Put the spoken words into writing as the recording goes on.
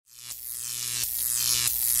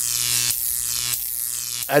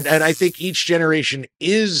and I think each generation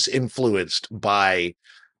is influenced by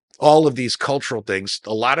all of these cultural things.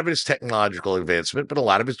 A lot of it is technological advancement, but a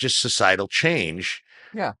lot of it's just societal change.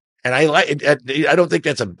 Yeah. And I don't think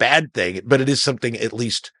that's a bad thing, but it is something at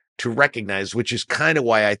least to recognize, which is kind of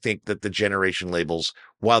why I think that the generation labels,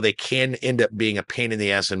 while they can end up being a pain in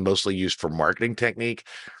the ass and mostly used for marketing technique,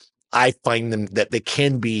 I find them that they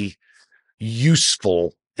can be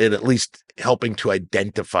useful in at least helping to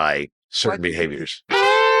identify certain behaviors.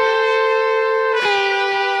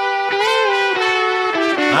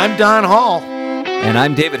 I'm Don Hall. And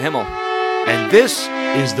I'm David Himmel. And this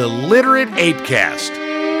is the Literate ApeCast.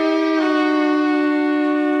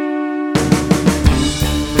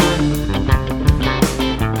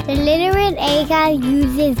 The Literate ApeCast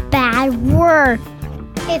uses bad words.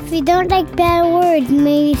 If you don't like bad words,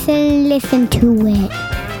 maybe shouldn't listen to it.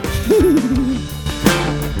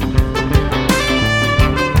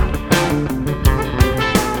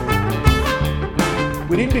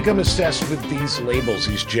 We didn't become obsessed with these labels,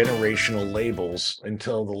 these generational labels,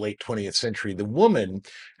 until the late 20th century. The woman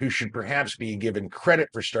who should perhaps be given credit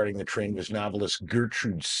for starting the trend was novelist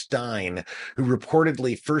Gertrude Stein, who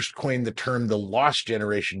reportedly first coined the term the lost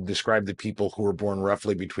generation to describe the people who were born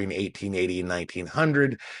roughly between 1880 and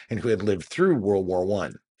 1900 and who had lived through World War I.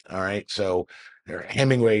 All right, so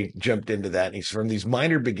Hemingway jumped into that. And he's from these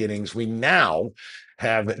minor beginnings. We now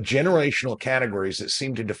have generational categories that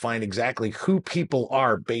seem to define exactly who people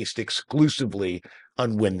are based exclusively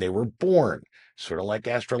on when they were born. Sort of like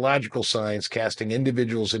astrological signs casting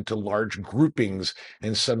individuals into large groupings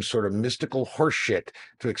in some sort of mystical horseshit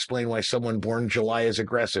to explain why someone born July is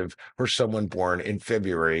aggressive or someone born in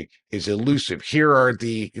February is elusive.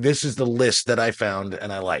 This is the list that I found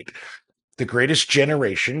and I like. The Greatest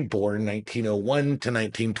Generation, born 1901 to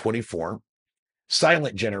 1924.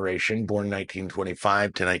 Silent Generation, born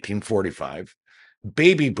 1925 to 1945.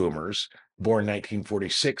 Baby Boomers, born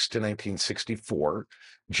 1946 to 1964.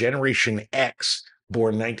 Generation X,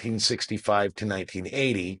 born 1965 to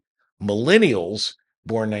 1980. Millennials,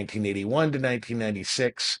 born 1981 to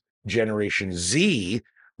 1996. Generation Z,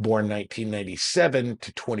 born 1997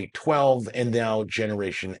 to 2012. And now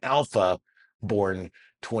Generation Alpha, born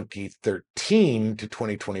 2013 to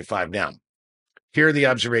 2025. Now, here are the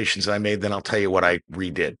observations I made, then I'll tell you what I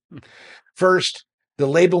redid. First, the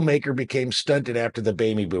label maker became stunted after the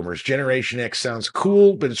baby boomers. Generation X sounds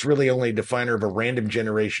cool, but it's really only a definer of a random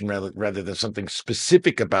generation rather than something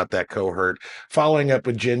specific about that cohort. Following up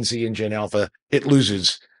with Gen Z and Gen Alpha, it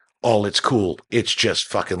loses all its cool. It's just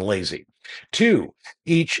fucking lazy. 2,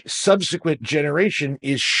 each subsequent generation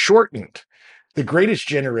is shortened. The Greatest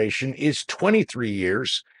Generation is 23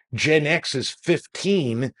 years. Gen X is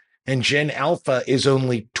 15. And Gen Alpha is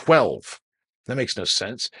only 12. That makes no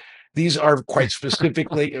sense. These are quite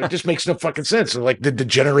specifically, it just makes no fucking sense. Like, did the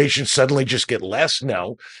generation suddenly just get less?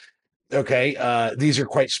 No. Okay. These are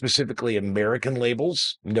quite specifically American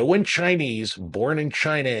labels. No one Chinese born in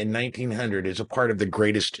China in 1900 is a part of the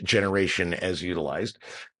Greatest Generation as utilized.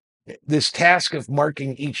 This task of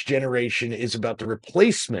marking each generation is about the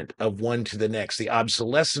replacement of one to the next, the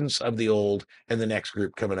obsolescence of the old and the next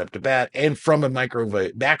group coming up to bat. And from a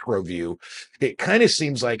macro view, it kind of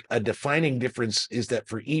seems like a defining difference is that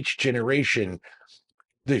for each generation,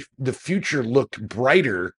 the future looked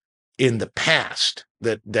brighter in the past.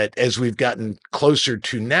 That as we've gotten closer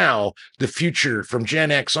to now, the future from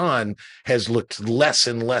Gen X on has looked less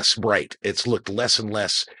and less bright. It's looked less and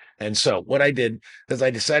less. And so what I did is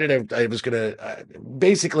I decided I was going to,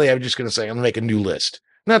 basically, I was just going to say, I'm going to make a new list.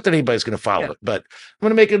 Not that anybody's going to follow it, but I'm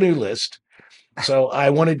going to make a new list. So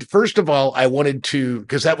first of all, I wanted to,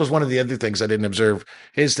 because that was one of the other things I didn't observe,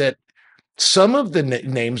 is that some of the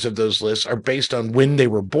names of those lists are based on when they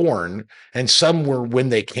were born, and some were when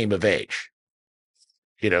they came of age.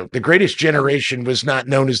 You know, the Greatest Generation was not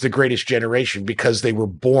known as the Greatest Generation because they were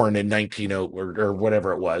born in 1900 or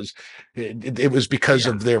whatever it was. It was because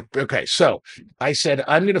of their, okay. So I said,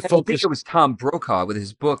 I'm going to focus. I think it was Tom Brokaw with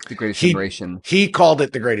his book, The Greatest Generation. He called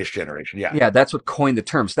it the Greatest Generation. Yeah. Yeah. That's what coined the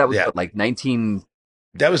term. So that was like 1989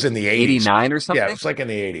 that was in the 80s. or something. Yeah. It was like in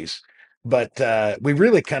the 80s. But we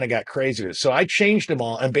really kind of got crazy with it. So I changed them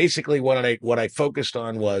all. And basically what I focused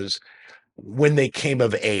on was when they came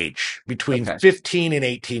of age, between 15 and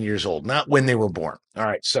 18 years old, not when they were born. All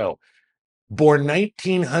right. So born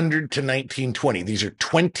 1900 to 1920. These are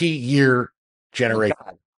 20-year generation.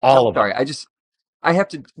 All of them. I have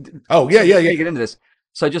to. Oh, yeah. Get into this.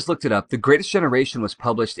 So I just looked it up. The Greatest Generation was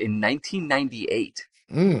published in 1998.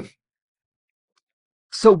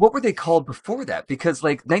 So what were they called before that? Because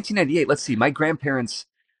like 1998, let's see, my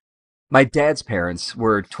dad's parents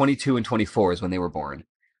were 22 and 24 is when they were born.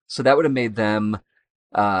 So that would have made them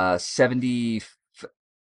 70,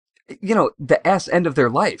 the ass end of their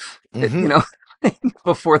life, Mhm.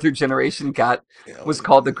 before their generation was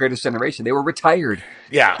called the greatest generation. They were retired.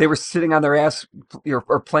 Yeah. They were sitting on their ass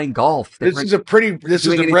or playing golf. They This weren't is a pretty, this is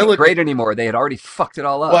doing a anything relative. great anymore. They had already fucked it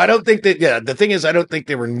all Well, up. I don't think that, yeah, the thing is, I don't think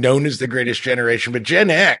they were known as the greatest generation, but Gen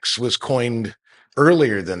X was coined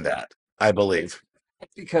earlier than that, I believe.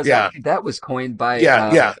 Because Yeah. actually that was coined by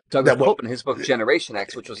Yeah. Douglas That what, Coupland in his book Generation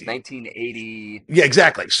X, which was 1980, yeah,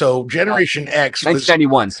 exactly. So Generation X was,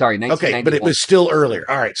 1991. Sorry, okay, but it 1991. was still earlier.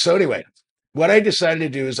 All right. So anyway, what I decided to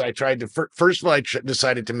do is I tried to, first of all,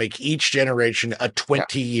 decided to make each generation a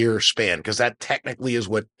 20-year span because that technically is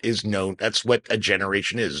what is known. That's what a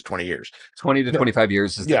generation is 20 years. 20 to No, 25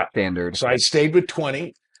 years is the yeah. standard. So I stayed with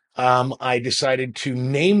 20. I decided to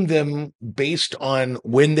name them based on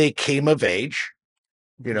when they came of age,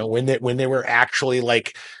 when they were actually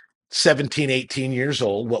like 17, 18 years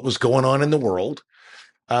old, what was going on in the world,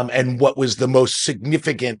 and what was the most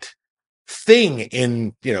significant thing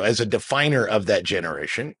in, as a definer of that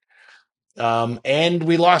generation. And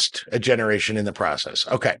we lost a generation in the process.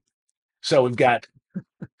 Okay. So we've got,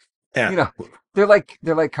 yeah. They're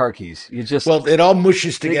like car keys. Well, it all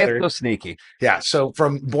mushes They get together. so sneaky. Yeah. So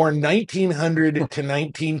from born 1900 to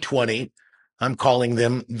 1920, I'm calling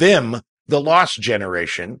them the lost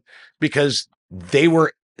generation because they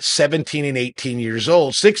were 17 and 18 years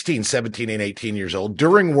old, 16, 17 and 18 years old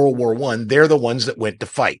during World War I. They're the ones that went to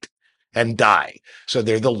fight and die. So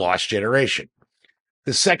they're the lost generation.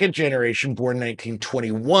 The second generation, born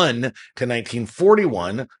 1921 to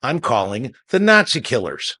 1941, I'm calling the Nazi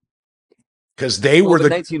killers because they were the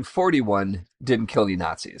the 1941 didn't kill any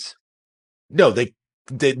Nazis. No, they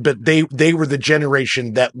were the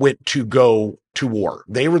generation that went to go to war.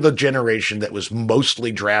 They were the generation that was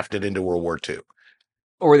mostly drafted into World War II.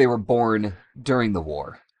 Or they were born during the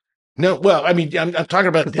war. No, well, I mean, I'm talking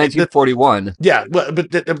about 1941. Yeah, well,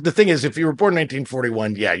 but the thing is, if you were born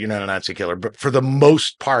 1941, yeah, you're not a Nazi killer. But for the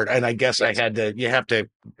most part, and I guess you have to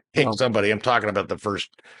pick somebody. I'm talking about the first,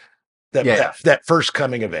 that first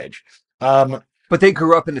coming of age. But they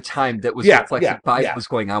grew up in a time that was reflected by what was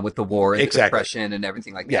going on with the war and the Depression and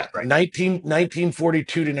everything like that. Right? 1942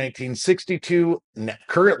 to 1962,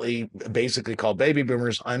 currently basically called baby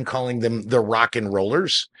boomers. I'm calling them the rock and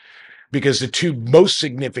rollers because the two most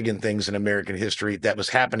significant things in American history that was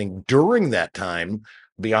happening during that time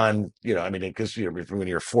beyond, because when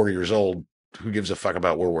you're 4 years old, who gives a fuck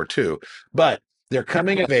about World War II? But their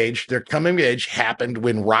coming of age happened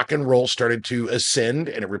when rock and roll started to ascend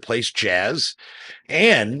and it replaced jazz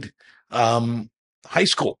and high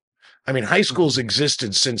school. I mean, high schools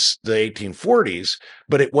existed since the 1840s,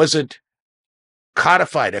 but it wasn't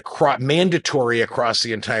codified, mandatory across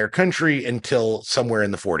the entire country until somewhere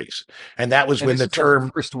in the 40s. And that was when the term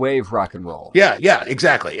like first wave rock and roll. Yeah,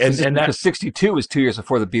 exactly. And that 62 was 2 years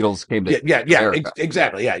before the Beatles came to America.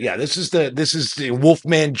 Exactly. Yeah. This is the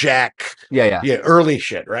Wolfman Jack. Yeah. Early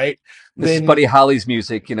shit, right? This is Buddy Holly's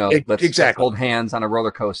music, let's hold hands on a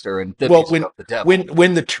roller coaster and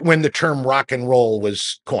when the term rock and roll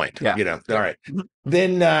was coined. Yeah. All right.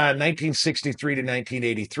 Then 1963 to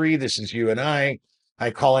 1983, this is you and I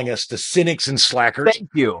calling us the cynics and slackers. Thank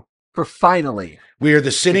you for finally. We are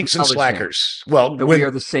the cynics and slackers. Well, we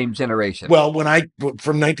are the same generation. Well, from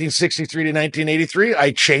 1963 to 1983,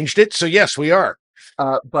 I changed it. So yes, we are.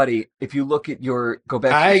 Buddy, if you look at go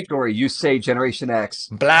back to your story, you say Generation X,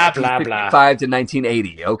 blah blah blah, 5 to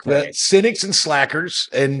 1980. Okay, the cynics and slackers,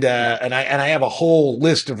 and I have a whole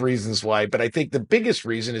list of reasons why, but I think the biggest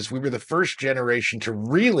reason is we were the first generation to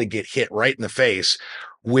really get hit right in the face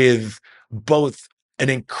with both an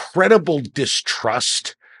incredible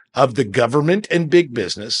distrust of the government and big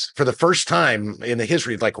business for the first time in the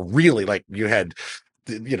history, really, you had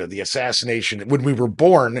the assassination when we were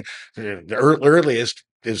born. The earliest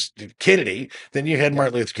is Kennedy. Then you had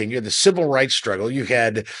Martin Luther King. You had the civil rights struggle. You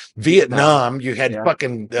had Vietnam. You had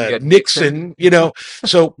fucking Nixon.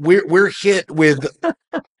 So we're hit with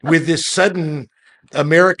this sudden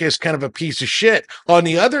America is kind of a piece of shit. On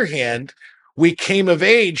the other hand, we came of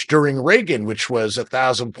age during Reagan, which was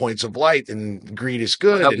 1,000 points of light and greed is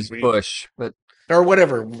good. That was Bush, but. Or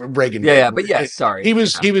whatever Reagan. Yeah, but yes, sorry. He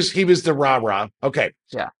was the rah-rah. Okay.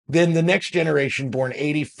 Yeah. Then the next generation, born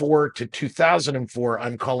 84 to 2004,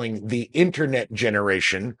 I'm calling the internet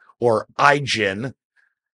generation or iGen.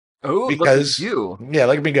 Oh, because look at you. Yeah,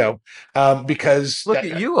 let me go. Because look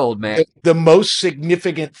at you, old man. The most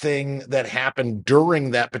significant thing that happened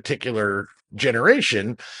during that particular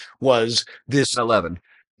generation was this 11.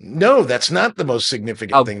 No, that's not the most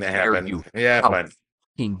significant thing that happened. You. Yeah, fine.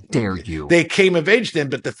 Dare you? They came of age then,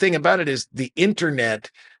 but the thing about it is the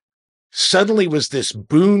internet suddenly was this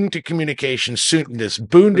boon to communication, this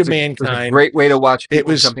boon to mankind. It was a great way to watch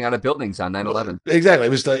people jumping out of buildings on 9/11. Exactly.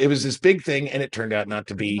 It was this big thing, and it turned out not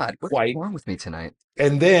to be quite. What's wrong with me tonight?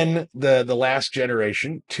 And then the last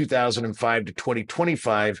generation, 2005 to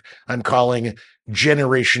 2025, I'm calling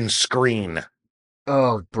Generation Screen.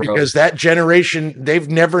 Oh, bro. Because that generation, they've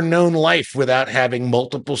never known life without having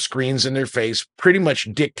multiple screens in their face, pretty much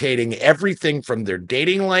dictating everything from their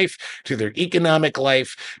dating life to their economic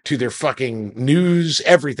life to their fucking news,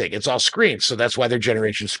 everything. It's all screens. So that's why they're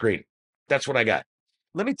Generation Screen. That's what I got.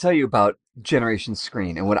 Let me tell you about Generation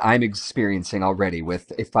Screen and what I'm experiencing already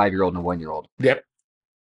with a 5-year-old and a 1-year-old. Yep.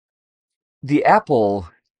 The Apple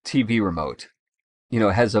TV remote,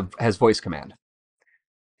 has voice command.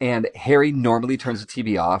 And Harry normally turns the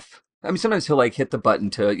TV off. I mean, sometimes he'll hit the button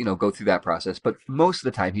to, go through that process. But most of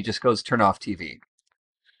the time, he just goes, turn off TV.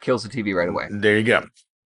 Kills the TV right away. There you go.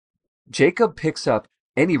 Jacob picks up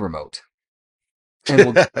any remote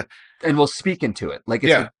and will speak into it like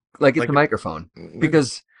it's a microphone.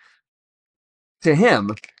 Because to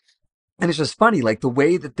him, and it's just funny, the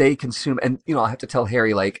way that they consume, and, I'll have to tell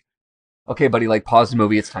Harry, okay, buddy, pause the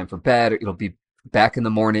movie. It's time for bed. It'll be back in the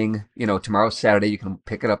morning, tomorrow's Saturday, you can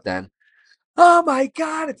pick it up then. Oh my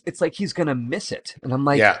God. It's like he's going to miss it. And I'm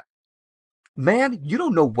like, man, you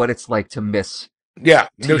don't know what it's like to miss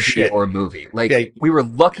no shit. Or a movie. We were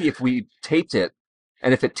lucky if we taped it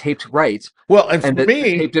and if it taped right. Well, and for me,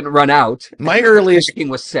 the tape didn't run out. My earliest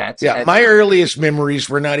was set. Yeah, my earliest memories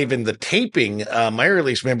were not even the taping. My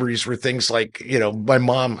earliest memories were things like, my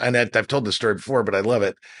mom, and I've told this story before, but I love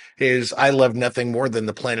it, is I love nothing more than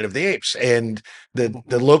the Planet of the Apes. And the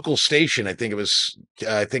local station, I think it was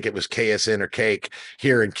KSN or Cake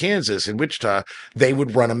here in Kansas, in Wichita, they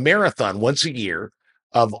would run a marathon once a year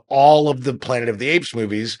of all of the Planet of the Apes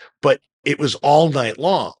movies, but it was all night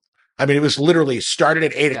long. I mean, it was literally started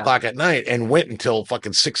at 8 o'clock at night and went until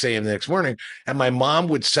fucking 6 a.m. the next morning. And my mom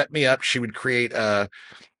would set me up. She would create one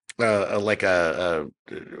of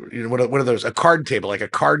those, a card table, like a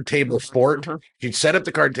card table fort. She'd set up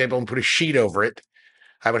the card table and put a sheet over it.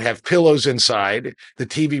 I would have pillows inside. The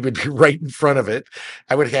TV would be right in front of it.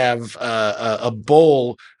 I would have a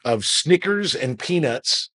bowl of Snickers and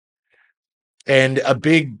peanuts. And a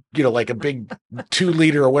big, a big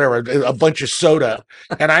 2-liter or whatever, a bunch of soda.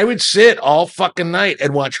 And I would sit all fucking night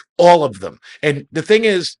and watch all of them. And the thing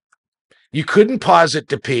is, you couldn't pause it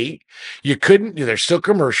to pee. You couldn't, there's still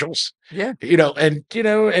commercials. Yeah. And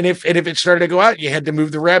if it started to go out, you had to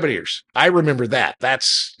move the rabbit ears. I remember that.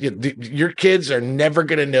 That's, your kids are never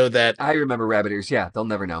going to know that. I remember rabbit ears. Yeah. They'll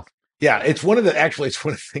never know. Yeah. It's one of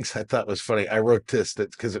the things I thought was funny. I wrote this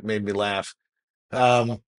because it made me laugh.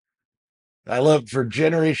 I love for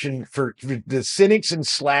the cynics and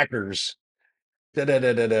slackers.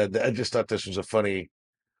 I just thought this was a funny.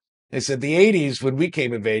 They said the 80s, when we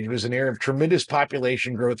came of age, was an era of tremendous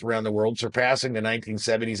population growth around the world, surpassing the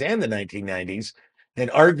 1970s and the 1990s, and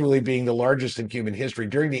arguably being the largest in human history.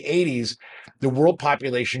 During the 80s, the world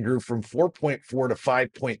population grew from 4.4 to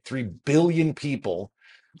 5.3 billion people.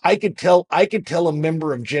 I could tell a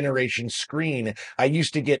member of Generation Screen I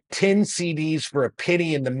used to get 10 CDs for a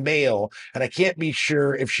penny in the mail, and I can't be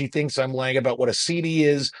sure if she thinks I'm lying about what a CD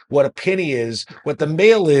is, what a penny is, what the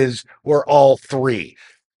mail is, or all three.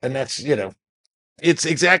 And that's, it's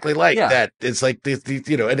exactly like that. It's like,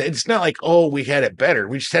 and it's not like, oh, we had it better.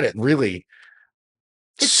 We just had it really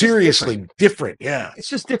seriously different. Yeah. It's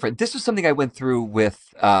just different. This was something I went through with,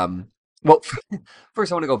 first I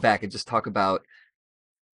want to go back and just talk about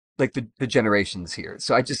the generations here.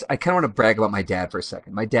 So I kind of want to brag about my dad for a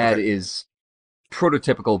second. My dad is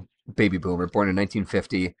prototypical baby boomer, born in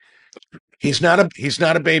 1950. He's not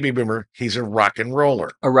a baby boomer. He's a rock and roller.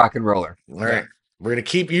 A rock and roller. All right. We're going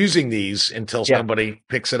to keep using these until somebody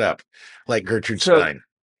picks it up, like Gertrude Stein.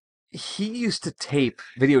 He used to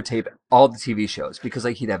videotape all the TV shows because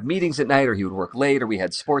he'd have meetings at night, or he would work late, or we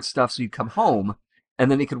had sports stuff. So he'd come home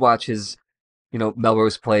and then he could watch his,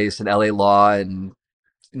 Melrose Place and LA Law and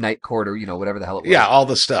Night Court, or whatever the hell it was. Yeah, all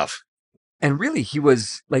the stuff. And really, he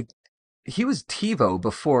was TiVo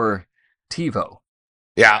before TiVo.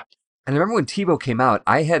 Yeah. And I remember when TiVo came out,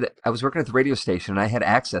 I was working at the radio station and I had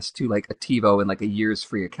access to a TiVo and a year's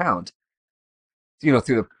free account,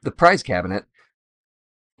 through the prize cabinet.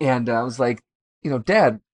 And I was like,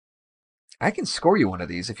 Dad, I can score you one of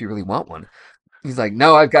these if you really want one. He's like,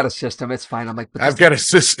 no, I've got a system. It's fine. I'm like, but I've got a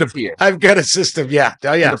system. I've got a system. Yeah.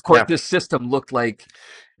 Oh, yeah. And of course, this system looked like,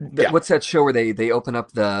 what's that show where they open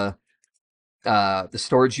up the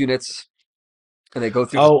storage units and they go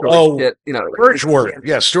through the storage shit, storage wars.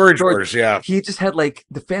 Yeah, storage wars. Yeah. He just had like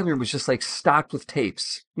the family room was just like stocked with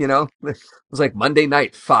tapes. It was like Monday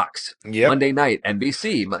night Fox, Monday night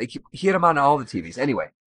NBC. Like, he had them on all the TVs. Anyway,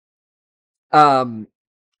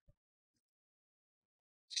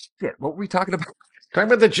 shit. What were we talking about? Talking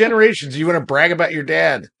about the generations. You want to brag about your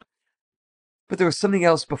dad? But there was something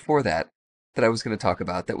else before that I was going to talk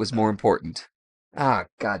about that was more important. Ah,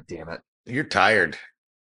 God damn it! You're tired.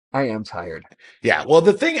 I am tired. Yeah. Well,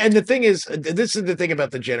 the thing is, this is the thing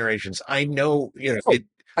about the generations. I know,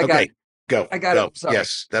 go. I got it. Sorry.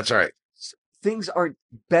 Yes, that's all right. Things aren't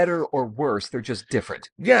better or worse. They're just different.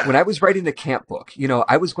 Yeah. When I was writing the camp book,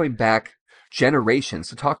 I was going back generations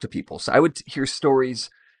to talk to people. So I would hear stories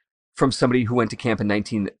from somebody who went to camp in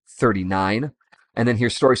 1939, and then hear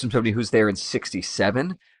stories from somebody who's there in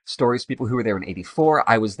 67, stories people who were there in 84.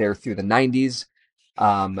 I was there through the 90s.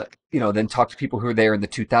 Then talk to people who were there in the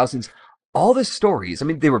 2000s. All the stories, I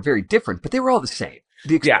mean, they were very different, but they were all the same.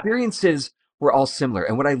 The experiences were all similar.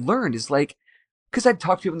 And what I learned is because I'd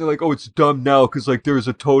talk to people and they're like, oh, it's dumb now because there's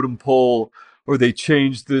a totem pole or they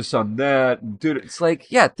changed this on that. And it's like,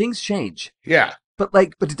 yeah, things change. Yeah. But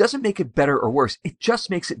it doesn't make it better or worse. It just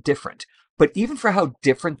makes it different. But even for how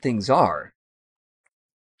different things are,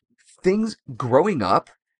 things growing up,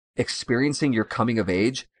 experiencing your coming of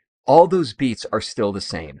age, all those beats are still the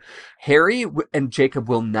same. Harry and Jacob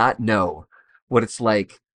will not know what it's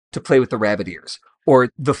like to play with the rabbit ears,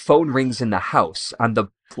 or the phone rings in the house on the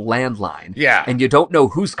landline. Yeah. And you don't know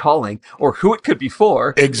who's calling or who it could be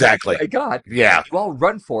for. Exactly. My God. Yeah. You all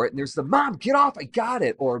run for it, and there's the mom, get off, I got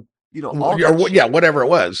it. Or, whatever it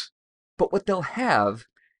was. But what they'll have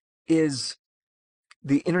is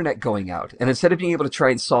the internet going out. And instead of being able to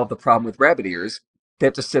try and solve the problem with rabbit ears, they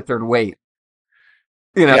have to sit there and wait.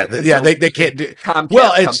 They can't do.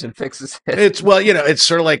 Comcast comes and fixes it. It's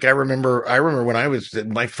sort of like I remember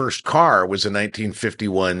when my first car was a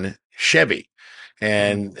 1951 Chevy,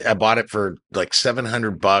 and I bought it for like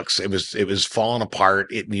 $700. It was falling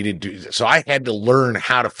apart. It needed so I had to learn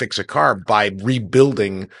how to fix a car by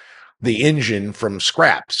rebuilding the engine from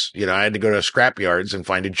scraps. I had to go to scrap yards and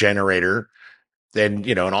find a generator,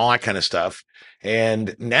 and all that kind of stuff.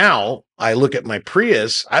 And now I look at my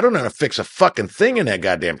Prius. I don't know how to fix a fucking thing in that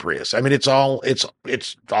goddamn Prius. I mean, it's all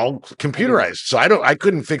computerized. So I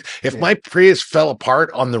couldn't fix. If my Prius fell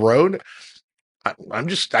apart on the road,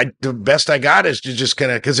 the best I got is to just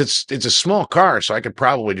kind of, because it's a small car, so I could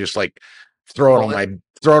probably just like throw it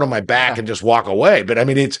on my back and just walk away. But I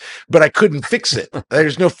mean, but I couldn't fix it.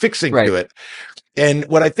 There's no fixing to it. And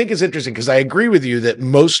what I think is interesting, because I agree with you that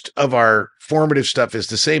most of our formative stuff is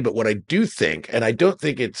the same, but what I do think, and I don't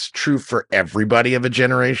think it's true for everybody of a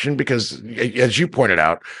generation, because as you pointed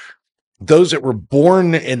out, those that were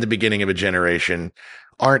born in the beginning of a generation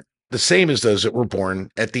aren't the same as those that were born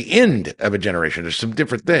at the end of a generation. There's some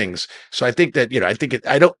different things. So I think that,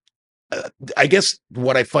 I guess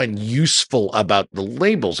what I find useful about the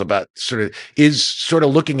labels is sort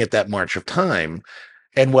of looking at that march of time.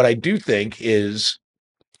 And what I do think is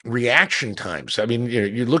reaction times. I mean,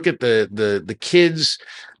 you look at the kids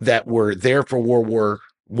that were there for World War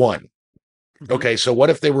I. Okay, so what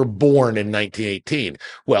if they were born in 1918?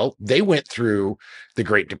 Well, they went through the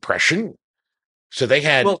Great Depression. So they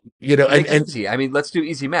had, easy. I mean, let's do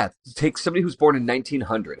easy math. Take somebody who's born in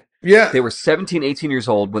 1900. Yeah. They were 17, 18 years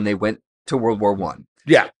old when they went to World War I.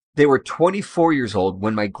 Yeah. They were 24 years old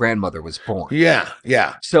when my grandmother was born. Yeah,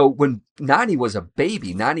 yeah. So when Nani was a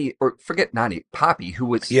baby, Poppy, who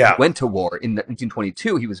went to war in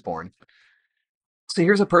 1922, he was born. So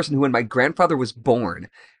here's a person who, when my grandfather was born,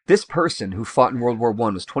 this person who fought in World War I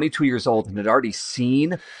was 22 years old and had already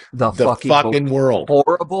seen the fucking world.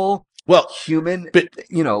 Horrible. Human, but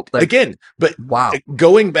wow.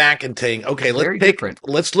 Going back and saying, okay,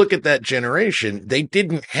 let's look at that generation. They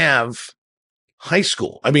didn't have high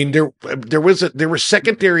school. I mean, there was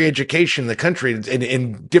secondary education in the country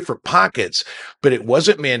in different pockets, but it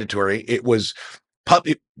wasn't mandatory. It was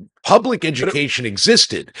public education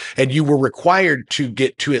existed, and you were required to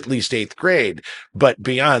get to at least 8th grade. But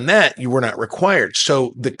beyond that, you were not required.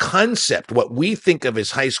 So the concept, what we think of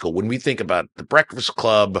as high school, when we think about the Breakfast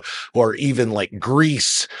Club or even like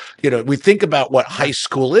Grease, we think about what high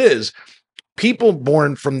school is. People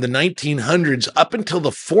born from the 1900s up until the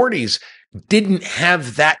 40s didn't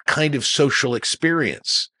have that kind of social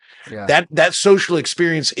experience. Yeah. That social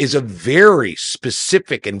experience is a very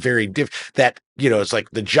specific and very different. That, it's like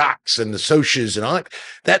the jocks and the socias and all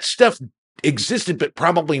that stuff existed, but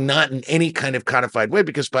probably not in any kind of codified way,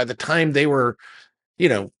 because by the time they were,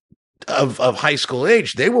 of high school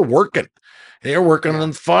age, they were working. They were working on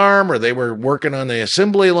the farm, or they were working on the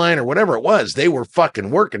assembly line, or whatever it was. They were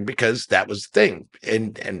fucking working because that was the thing.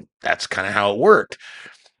 And that's kind of how it worked.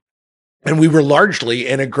 And we were largely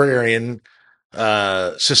an agrarian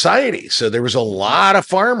society. So there was a lot of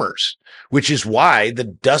farmers, which is why the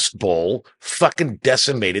Dust Bowl fucking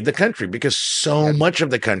decimated the country, because so much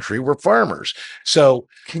of the country were farmers. So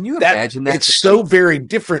can you imagine that? It's so very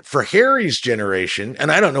different for Harry's generation. And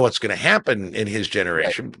I don't know what's going to happen in his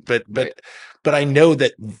generation, but I know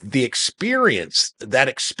that that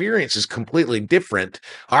experience is completely different.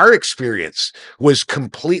 Our experience was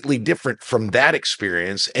completely different from that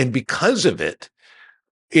experience. And because of it,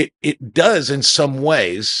 it does in some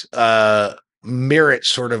ways merit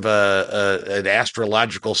sort of an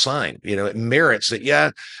astrological sign. It merits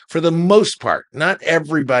that, for the most part, not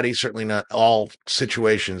everybody, certainly not all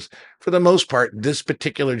situations, for the most part, this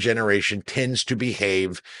particular generation tends to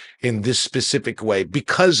behave in this specific way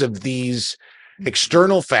because of these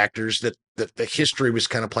external factors that the history was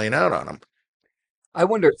kind of playing out on them. I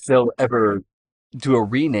wonder if they'll ever do a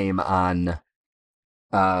rename on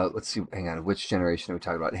let's see, hang on, which generation are we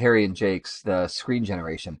talking about? Harry and Jake's, the screen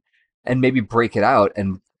generation, and maybe break it out,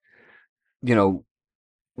 and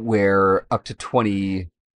where up to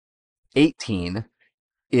 2018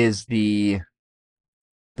 is the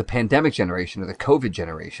pandemic generation or the COVID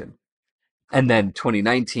generation, and then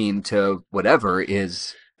 2019 to whatever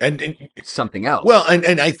is and something else. Well,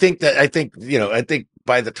 and I think by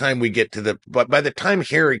the time we get to by the time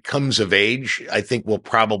Harry comes of age, I think we'll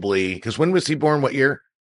probably, because when was he born? What year?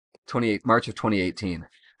 March of 2018.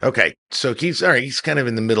 Okay. So he's all right. He's kind of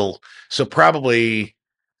in the middle. So probably,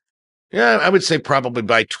 I would say probably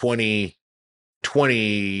by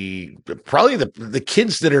 2020, probably the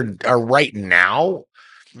kids that are right now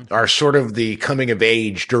are sort of the coming of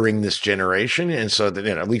age during this generation. And so that,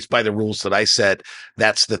 at least by the rules that I set,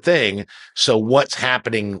 that's the thing. So what's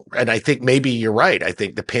happening, and I think maybe you're right. I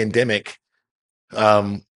think the pandemic,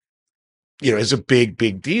 is a big,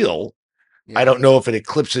 big deal. Yeah. I don't know if it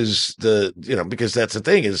eclipses because that's the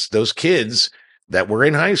thing, is those kids that were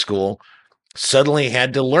in high school suddenly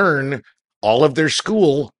had to learn all of their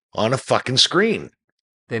school on a fucking screen.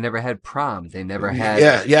 They never had prom. They never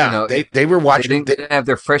had. They were watching. They didn't have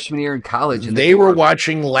their freshman year in college, and they were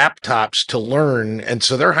watching laptops to learn, and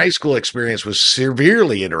so their high school experience was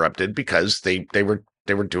severely interrupted because they were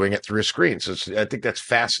doing it through a screen. So I think that's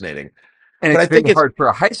fascinating. And I think it's hard for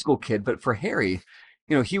a high school kid, but for Harry,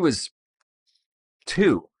 he was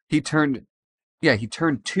 2. He turned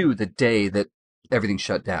 2 the day that everything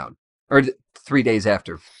shut down, or 3 days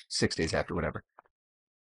after, 6 days after, whenever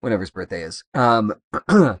his birthday is. But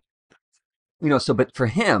for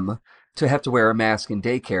him to have to wear a mask in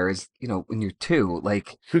daycare is, when you're 2,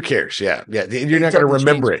 like, who cares? Yeah. You're not going to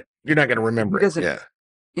remember it. You're not going to remember it. Yeah.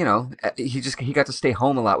 He got to stay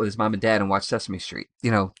home a lot with his mom and dad and watch Sesame Street.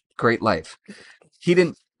 Great life. He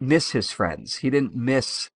didn't miss his friends. He didn't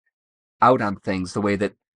miss out on things the way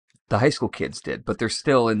that the high school kids did, but they're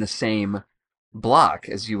still in the same block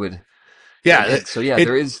as you would. Yeah.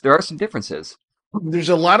 There are some differences. There's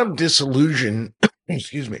a lot of disillusion.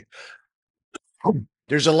 Excuse me.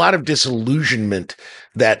 There's a lot of disillusionment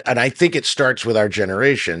and I think it starts with our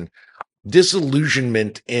generation.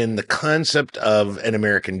 Disillusionment in the concept of an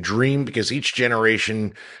American dream, because each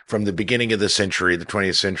generation from the beginning of the century, the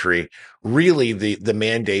 20th century, really the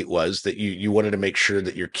mandate was that you wanted to make sure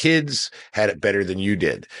that your kids had it better than you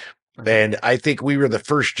did. Mm-hmm. And I think we were the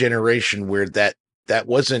first generation where that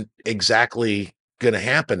wasn't exactly going to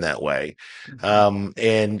happen that way. Mm-hmm.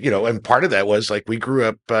 And part of that was, like, we grew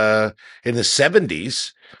up in the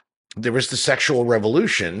 70s. There was the sexual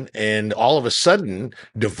revolution, and all of a sudden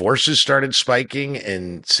divorces started spiking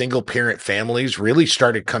and single parent families really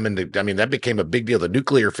started coming to, that became a big deal. The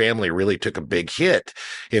nuclear family really took a big hit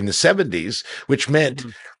in the 70s, which meant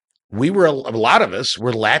a lot of us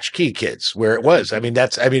were latchkey kids, where it was. I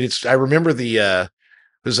remember it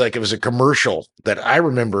was a commercial that I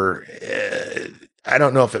remember. I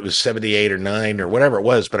don't know if it was 78 or 9 or whatever it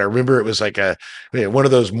was, but I remember it was like one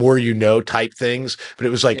of those more type things. But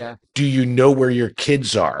it was like, do you know where your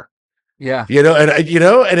kids are? Yeah.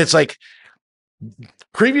 And it's like,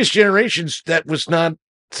 previous generations, that was not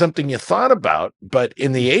something you thought about. But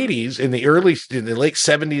in the 80s, in the late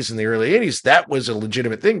 70s and the early 80s, that was a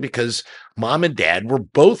legitimate thing, because mom and dad were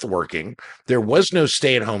both working. There was no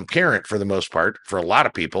stay-at-home parent for the most part for a lot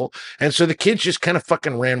of people. And so the kids just kind of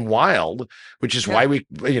fucking ran wild, which is why we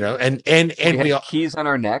had keys on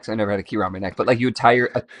our necks. I never had a key around my neck, but like you would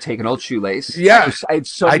take an old shoelace. Yeah. I had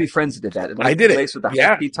so many friends that did that. I did it. With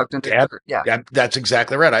the key tucked into the Yeah. That's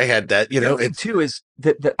exactly right. I had that, And too is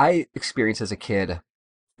that I experienced as a kid,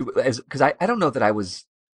 because I don't know that I was,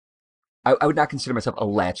 I would not consider myself a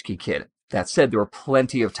latchkey kid. That said, there were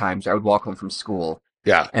plenty of times I would walk home from school.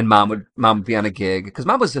 Yeah. And mom would be on a gig because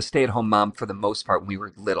mom was a stay-at-home mom for the most part when we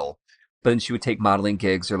were little. But then she would take modeling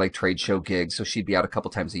gigs or like trade show gigs, so she'd be out a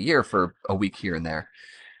couple times a year for a week here and there.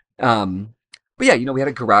 But yeah, we had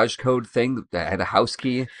a garage code thing that had a house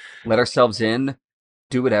key, let ourselves in,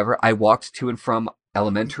 do whatever. I walked to and from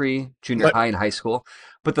elementary, junior high, and high school.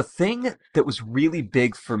 But the thing that was really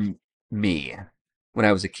big for me when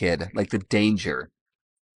I was a kid, like the danger,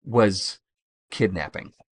 was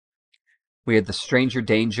kidnapping. We had the stranger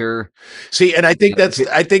danger. See, and I think that's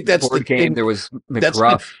board the game. thing. There was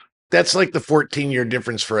McGruff. That's like the 14-year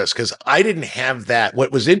difference for us because I didn't have that.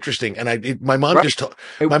 What was interesting, and my mom just told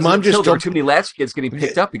there were too many latch kids getting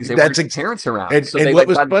picked up because they weren't parents around. And, so and they, what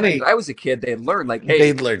like, was funny, when I was a kid, they had learned like, hey,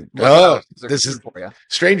 they'd learn. This is for you.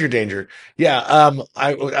 Stranger danger. Yeah.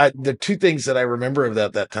 I the two things that I remember of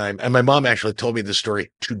that time, and my mom actually told me this story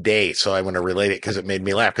today, so I want to relate it because it made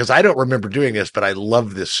me laugh because I don't remember doing this, but I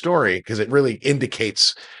love this story because it really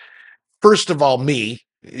indicates, first of all, me.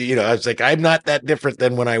 I was like, I'm not that different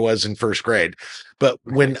than when I was in first grade. But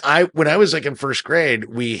when I was like in first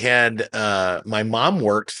grade, we had my mom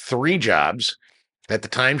worked 3 jobs. At the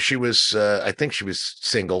time, she was I think she was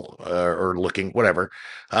single or looking, whatever.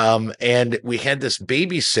 And we had this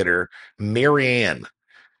babysitter, Marianne.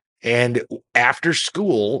 And after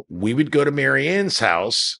school, we would go to Marianne's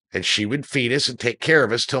house, and she would feed us and take care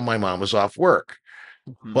of us till my mom was off work.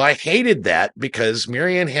 Mm-hmm. Well, I hated that because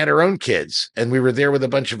Marianne had her own kids and we were there with a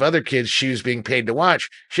bunch of other kids she was being paid to watch.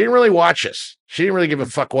 She didn't really watch us. She didn't really give a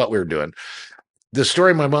fuck what we were doing. The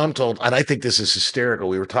story my mom told, and I think this is hysterical.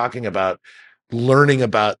 We were talking about learning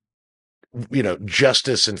about,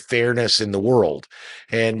 justice and fairness in the world.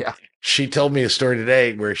 And she told me a story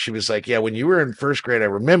today where she was like, yeah, when you were in first grade, I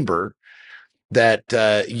remember that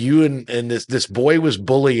you and this boy was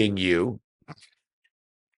bullying you.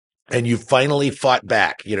 And you finally fought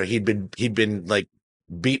back. He'd been like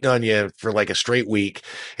beating on you for like a straight week,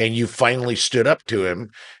 and you finally stood up to him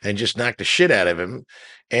and just knocked the shit out of him.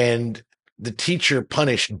 And the teacher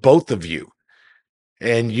punished both of you.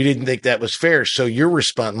 And you didn't think that was fair. So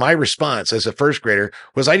my response as a first grader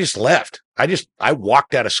was I just left. I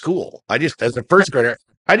walked out of school. As a first grader,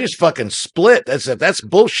 I just fucking split. That's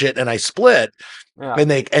bullshit. And I split. Yeah.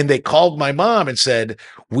 And they called my mom and said,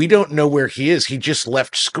 we don't know where he is. He just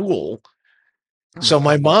left school. So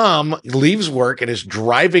my mom leaves work and is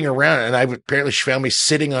driving around. And apparently she found me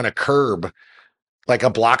sitting on a curb, like a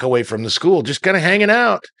block away from the school, just kind of hanging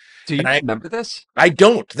out. Do you remember this? I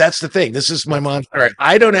don't. That's the thing. This is my mom's story.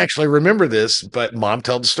 I don't actually remember this, but mom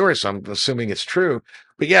told the story, so I'm assuming it's true.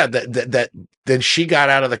 But yeah, then she got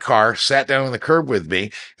out of the car, sat down on the curb with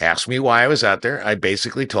me, asked me why I was out there. I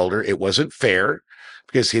basically told her it wasn't fair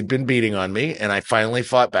because he'd been beating on me, and I finally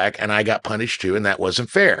fought back, and I got punished too, and that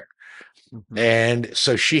wasn't fair. Mm-hmm. And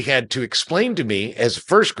so she had to explain to me as a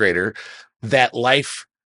first grader that life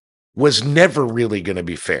was never really going to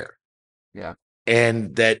be fair. Yeah.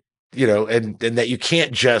 And that, and that you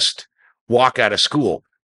can't just walk out of school,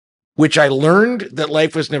 which I learned that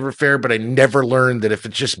life was never fair, but I never learned that if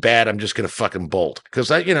it's just bad, I'm just going to fucking bolt because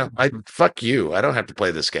I fuck you. I don't have to play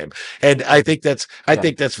this game. And I think that's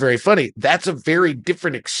very funny. That's a very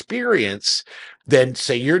different experience than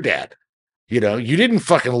say your dad. You didn't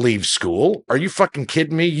fucking leave school. Are you fucking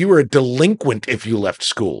kidding me? You were a delinquent if you left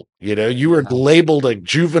school. You were labeled a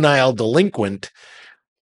juvenile delinquent.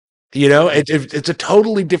 It's a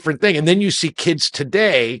totally different thing. And then you see kids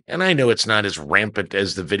today, and I know it's not as rampant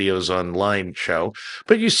as the videos online show,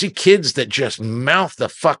 but you see kids that just mouth the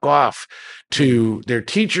fuck off to their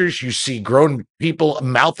teachers. You see grown people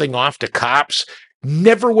mouthing off to cops.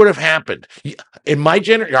 Never would have happened. In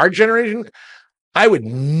our generation, I would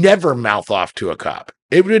never mouth off to a cop.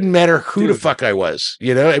 It wouldn't matter who the fuck I was.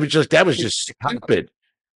 It was just, that was just stupid.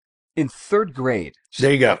 In third grade.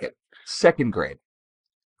 There you go. Second grade.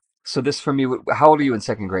 So this for me, how old are you in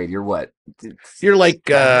second grade? You're what? You're like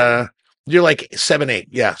 7, 8.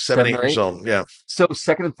 Yeah, 7, 8 years old. Yeah. So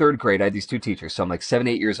second and third grade, I had these two teachers. So I'm like 7,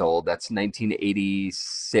 8 years old. That's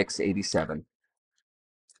 1986, 87.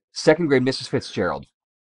 Second grade, Mrs. Fitzgerald.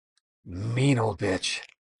 Mean old bitch.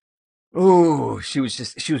 Ooh, she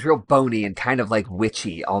was real bony and kind of like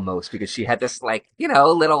witchy almost because she had this like,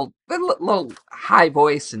 little high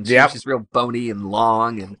voice and she was just real bony and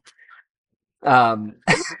long and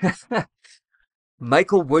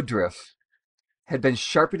Michael Woodruff had been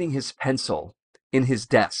sharpening his pencil in his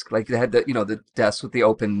desk. Like they had the desk with the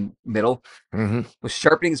open middle, was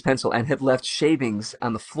sharpening his pencil and had left shavings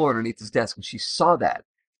on the floor underneath his desk. And she saw that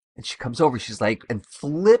and she comes over, she's like, and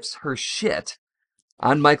flips her shit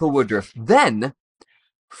on Michael Woodruff, then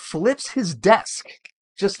flips his desk,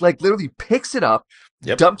 just like literally picks it up,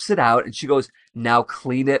 dumps it out, and she goes, now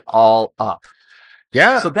clean it all up.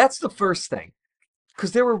 Yeah. So that's the first thing.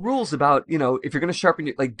 Because there were rules about, if you're going to sharpen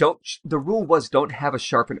it, like the rule was don't have a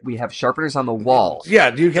sharpener. We have sharpeners on the wall.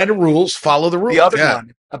 Yeah, you had the rules, follow the rules. The other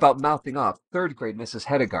one about mouthing off, third grade Mrs.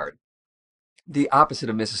 Hedegaard, the opposite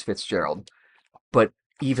of Mrs. Fitzgerald, but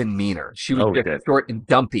even meaner. She was just short and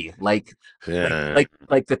dumpy, like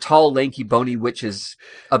the tall, lanky, bony witch's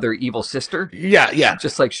other evil sister. Yeah.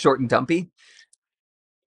 Just like short and dumpy.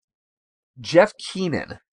 Jeff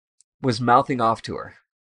Keenan was mouthing off to her.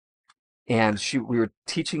 And we were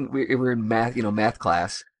teaching, we were in math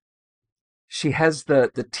class. She has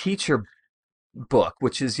the teacher book,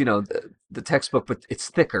 which is, the textbook, but it's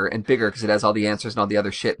thicker and bigger because it has all the answers and all the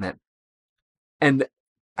other shit in it. And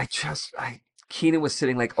Keenan was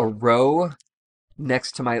sitting like a row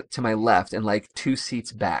next to my left and like 2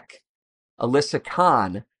 seats back. Alyssa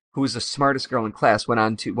Kahn, who was the smartest girl in class, went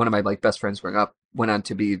on to, one of my like best friends growing up, went on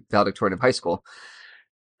to be valedictorian of high school.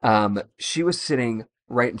 She was sitting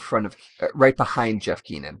right behind Jeff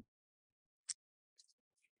Keenan.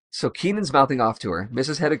 So Keenan's mouthing off to her.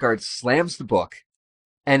 Mrs. Hedegaard slams the book,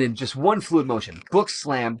 and in just one fluid motion, book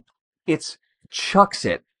slammed, chucks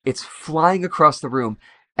it. It's flying across the room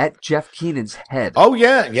at Jeff Keenan's head. Oh,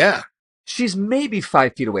 yeah. She's maybe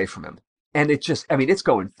 5 feet away from him. And it's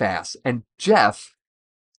going fast. And Jeff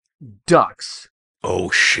ducks. Oh,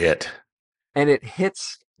 shit. And it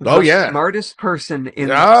hits the smartest person in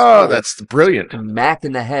the school. That's brilliant. Smack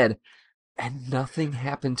in the head. And nothing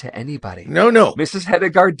happened to anybody. No. Mrs.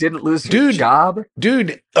 Hedegaard didn't lose her job.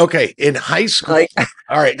 Dude, okay, in high school.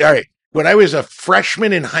 All right. When I was a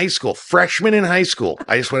freshman in high school, I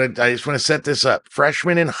just want to set this up.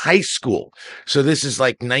 Freshman in high school. So this is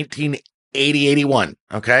like 1980, 81,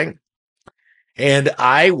 okay? And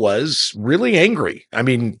I was really angry. I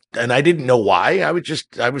mean, and I didn't know why. I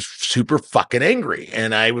was super fucking angry.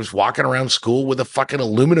 And I was walking around school with a fucking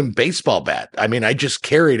aluminum baseball bat. I mean, I just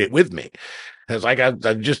carried it with me. It was like I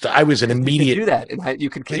was an immediate. You could do that, and you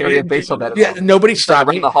could carry a baseball bat. Yeah, nobody stopped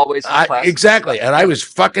me. The hallways of class. Exactly, and I was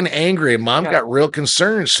fucking angry. And Mom got real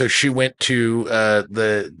concerned, so she went to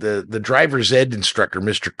the driver's ed instructor,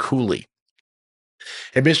 Mr. Cooley,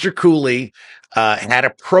 and Mr. Cooley had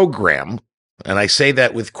a program. And I say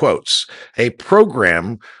that with quotes, a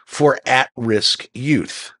program for at-risk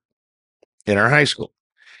youth in our high school.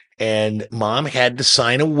 And Mom had to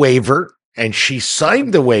sign a waiver, and she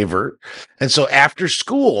signed the waiver. And so after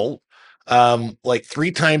school, like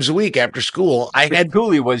 3 times a week after school,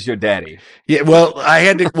 Cooley was your daddy. Yeah, well, I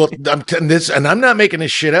had to, I'm telling this, and I'm not making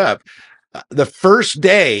this shit up. The first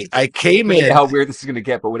day I came in, how weird this is going to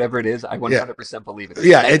get, but whatever it is, I 100% believe it.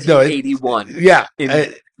 Yeah, 1981.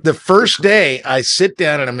 The first day I sit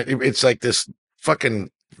down, and it's like this fucking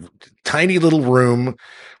tiny little room,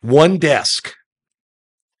 one desk,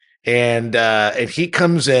 and he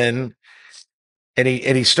comes in, and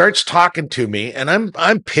he starts talking to me, and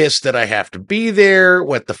I'm pissed that I have to be there.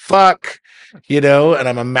 What the fuck, and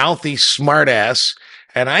I'm a mouthy smartass.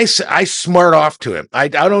 And I smart off to him. I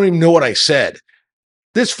don't even know what I said.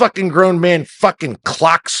 This fucking grown man fucking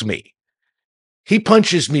clocks me. He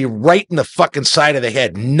punches me right in the fucking side of the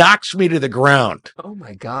head, knocks me to the ground. Oh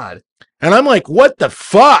my God. And I'm like, what the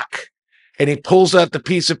fuck? And he pulls out the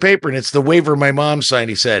piece of paper, and it's the waiver my mom signed.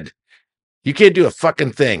 He said, you can't do a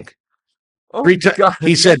fucking thing. Oh God.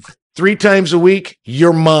 He said, 3 times a week,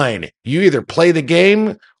 you're mine. You either play the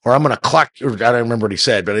game or I'm going to clock. Or I don't remember what he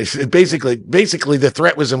said, but basically the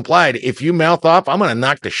threat was implied. If you mouth off, I'm going to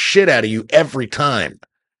knock the shit out of you every time.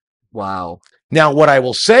 Wow. Now, what I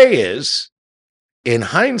will say is, in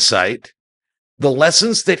hindsight, the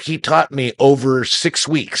lessons that he taught me over 6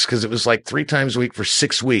 weeks, because it was like 3 times a week for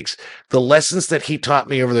 6 weeks, the lessons that he taught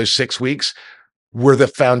me over those 6 weeks were the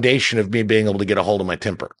foundation of me being able to get a hold of my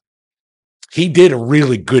temper. He did a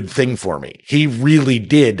really good thing for me. He really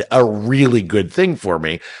did a really good thing for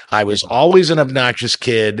me. I was always an obnoxious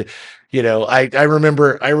kid. I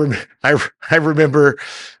remember Mr.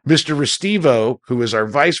 Restivo, who was our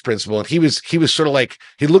vice principal, and he was sort of like,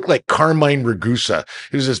 he looked like Carmine Ragusa.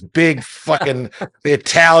 He was this big fucking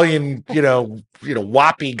Italian,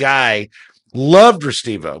 whoppy guy. Loved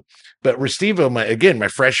Restivo. But Restivo, my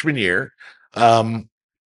freshman year,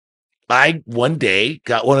 I one day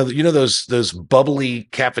got one of the, those bubbly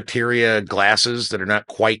cafeteria glasses that are not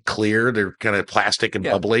quite clear. They're kind of plastic and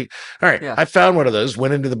bubbly. All right. Yeah. I found one of those,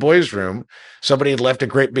 went into the boys' room. Somebody had left a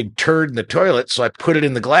great big turd in the toilet. So I put it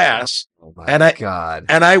in the glass. Oh my God.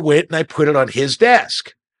 And I went and I put it on his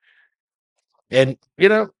desk. And,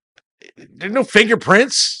 there's no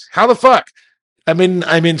fingerprints. How the fuck? I'm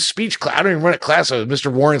in speech class. I don't even run a class. I was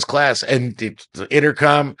Mr. Warren's class, and the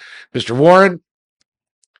intercom, Mr. Warren,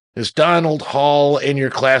 is Donald Hall in your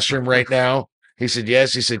classroom right now? He said,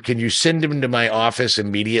 yes. He said, can you send him to my office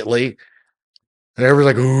immediately? And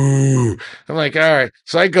everyone's like, ooh. I'm like, all right.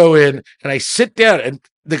 So I go in and I sit down, and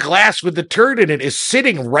the glass with the turd in it is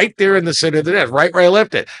sitting right there in the center of the desk, right where I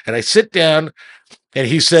left it. And I sit down, and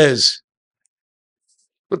he says,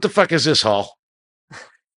 what the fuck is this, Hall?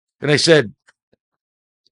 And I said,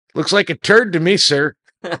 looks like a turd to me, sir.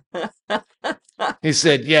 He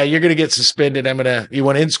said, yeah, you're going to get suspended. You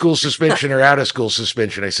want in-school suspension or out-of-school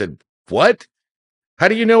suspension? I said, what? How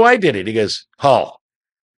do you know I did it? He goes, Hall,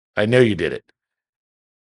 I know you did it.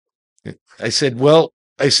 I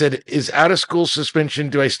said, is out-of-school suspension,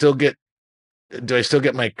 do I still get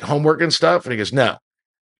my homework and stuff? And he goes, no.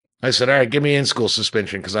 I said, all right, give me in-school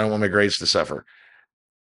suspension because I don't want my grades to suffer.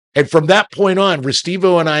 And from that point on,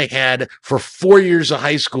 Restivo and I had, for 4 years of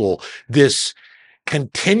high school, this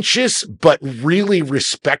contentious but really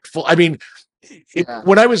respectful. I mean,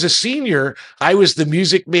 when I was a senior, I was the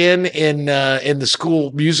music man in the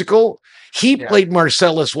school musical. He played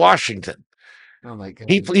Marcellus Washington. Oh my God!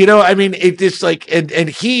 It's like, and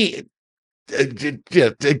he,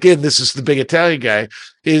 again, this is the big Italian guy.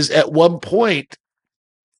 Is at one point,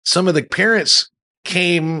 some of the parents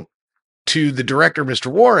came to the director,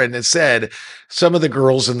 Mr. Warren, and said, some of the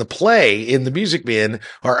girls in the play, in the Music Man,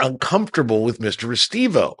 are uncomfortable with Mr.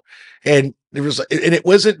 Restivo. And it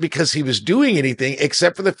wasn't because he was doing anything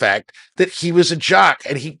except for the fact that he was a jock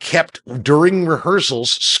and he kept, during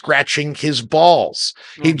rehearsals, scratching his balls.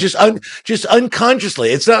 He just unconsciously.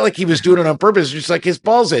 It's not like he was doing it on purpose. It's just like his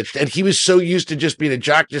balls itched. And he was so used to just being a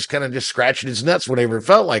jock, just kind of just scratching his nuts whenever it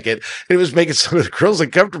felt like it. And it was making some of the girls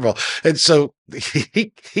uncomfortable. And so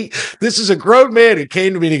this is a grown man who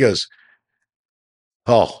came to me and he goes,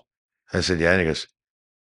 oh, I said, yeah. And he goes,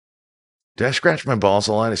 did I scratch my balls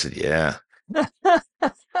a lot? I said, yeah.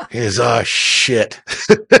 He goes, oh, shit.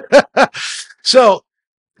 So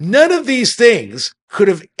none of these things could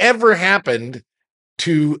have ever happened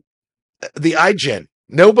to the iGen.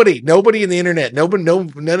 Nobody in the internet,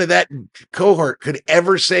 none of that cohort could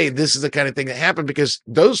ever say this is the kind of thing that happened, because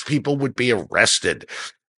those people would be arrested.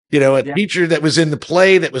 A teacher that was in the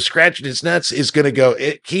play that was scratching his nuts is going to go,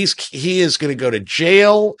 he is going to go to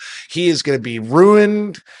jail. He is going to be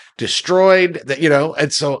ruined, destroyed,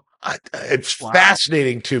 and so it's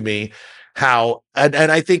fascinating to me how, and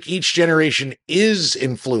I think each generation is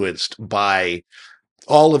influenced by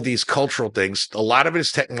all of these cultural things. A lot of it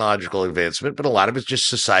is technological advancement, but a lot of it's just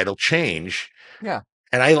societal change. Yeah.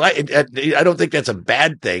 And I don't think that's a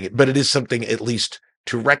bad thing, but it is something at least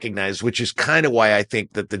to recognize, which is kind of why I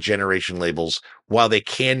think that the generation labels, while they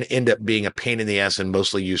can end up being a pain in the ass and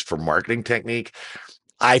mostly used for marketing technique,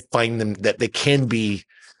 I find them that they can be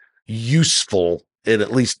useful in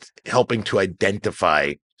at least helping to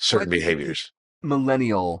identify certain behaviors.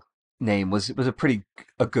 Millennial name was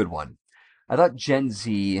a good one. I thought Gen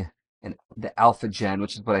Z and the Alpha Gen,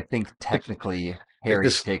 which is what I think technically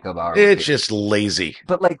Harry's Jacob are. It's just lazy.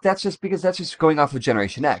 But that's just because that's just going off of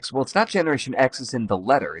Generation X. Well, it's not Generation X as in the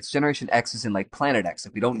letter. It's Generation X as in like Planet X.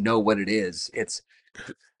 If we don't know what it is, it's,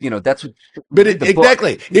 that's what. But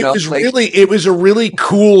exactly. It was a really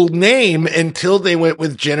cool name until they went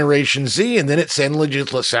with Generation Z, and then it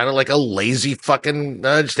just sounded like a lazy fucking,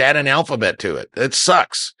 just add an alphabet to it. It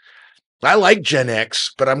sucks. I like Gen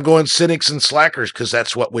X, but I'm going cynics and slackers because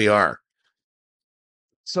that's what we are.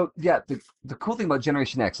 So yeah, the cool thing about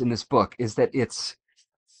Generation X in this book is that it's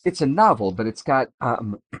a novel, but it's got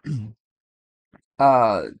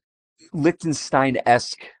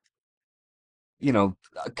Liechtenstein-esque,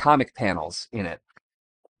 comic panels in it.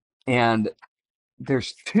 And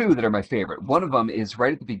there's two that are my favorite. One of them is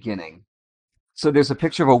right at the beginning. So there's a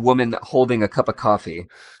picture of a woman holding a cup of coffee,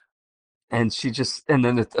 and and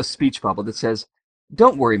then a speech bubble that says,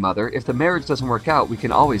 "Don't worry, mother, if the marriage doesn't work out, we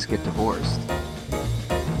can always get divorced."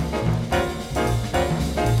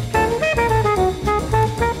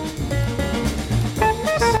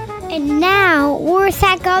 And now,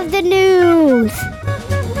 Warsack of the News.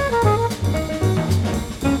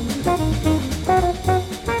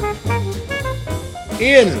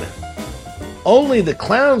 In Only the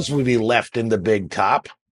Clowns Will Be Left in the Big Top,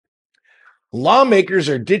 lawmakers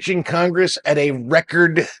are ditching Congress at a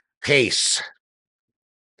record pace.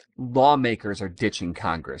 Lawmakers are ditching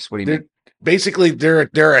Congress. What do you mean? Basically, there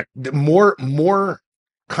are more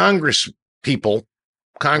Congress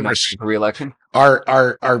re-election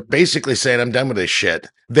are basically saying I'm done with this shit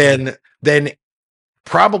than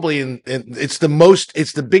probably it's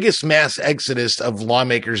the biggest mass exodus of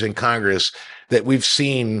lawmakers in Congress that we've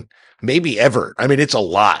seen maybe ever. I mean, it's a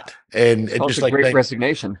lot. And It's just like great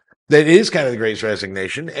resignation. That is kind of the greatest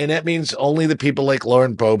resignation. And that means only the people like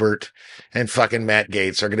Lauren Boebert and fucking Matt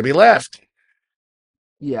Gaetz are going to be left.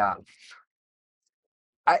 Yeah.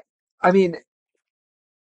 I mean,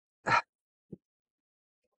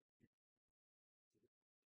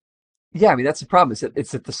 yeah, I mean, that's the problem.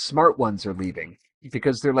 It's that the smart ones are leaving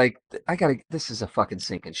because they're like, this is a fucking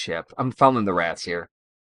sinking ship. I'm following the rats here.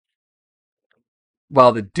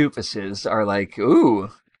 While the doofuses are like, ooh,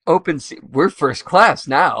 we're first class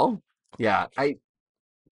now. Yeah, I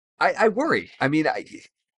worry. I mean,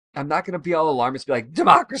 I'm not going to be all alarmist, be like,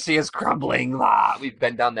 democracy is crumbling. Ah, we've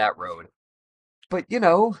been down that road. But,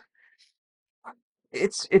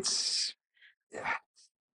 it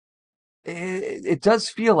does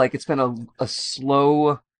feel like it's been a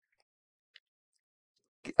slow,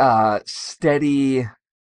 steady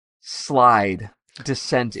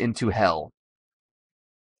descent into hell.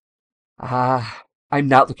 I'm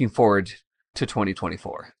not looking forward to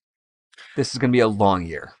 2024. This is going to be a long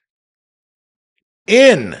year.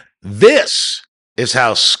 This is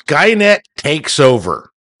how Skynet takes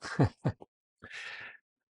over.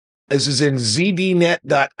 This is in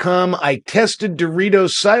zdnet.com. I tested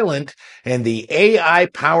Doritos Silent, and the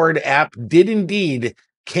AI-powered app did indeed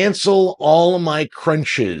cancel all my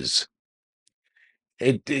crunches.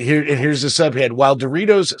 Here's the subhead. While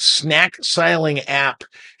Doritos' snack silencing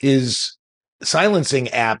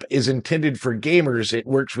app is intended for gamers, it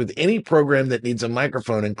works with any program that needs a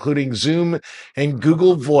microphone, including Zoom and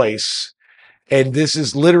Google Voice. And this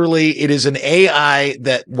is it is an AI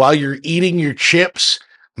that while you're eating your chips,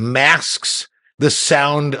 masks the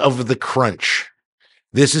sound of the crunch.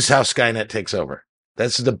 This is how Skynet takes over.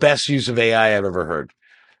 That's the best use of AI I've ever heard.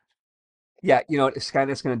 Yeah, if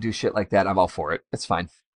Skynet's going to do shit like that, I'm all for it. It's fine.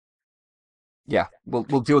 Yeah,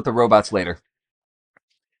 we'll deal with the robots later.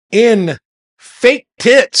 In fake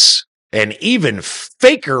tits and even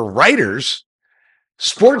faker writers,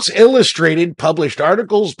 Sports Illustrated published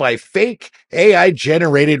articles by fake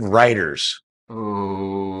AI-generated writers.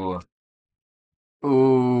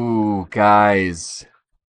 Ooh, guys.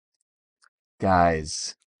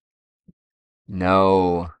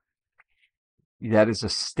 No. That is a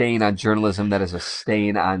stain on journalism. That is a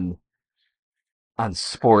stain on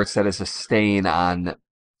sports. That is a stain on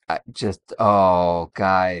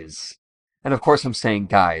guys. And of course I'm saying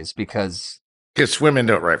guys because women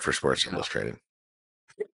don't write for Sports Illustrated.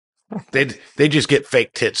 They just get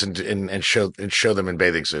fake tits and show them in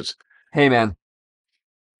bathing suits. Hey man,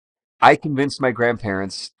 I convinced my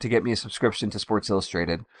grandparents to get me a subscription to Sports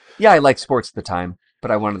Illustrated. Yeah, I liked sports at the time, but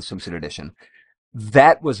I wanted the swimsuit edition.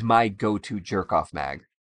 That was my go-to jerk-off mag.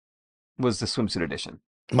 Was the swimsuit edition.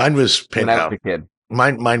 Mine was Penthouse. When I was a kid.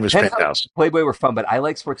 Mine was Penthouse. Playboy were fun, but I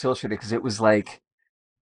like Sports Illustrated because it was like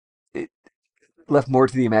it left more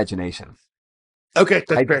to the imagination. Okay,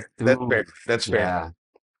 that's fair. That's fair. Yeah.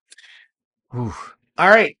 Oof. All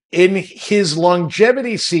right. In his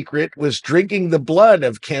longevity secret was drinking the blood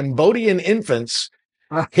of Cambodian infants.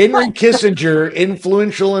 Henry Kissinger,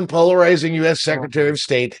 influential and polarizing U.S. Secretary of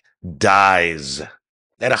State, dies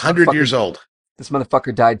at 100 years old. This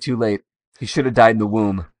motherfucker died too late. He should have died in the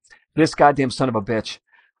womb. This goddamn son of a bitch.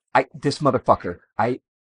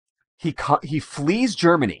 He flees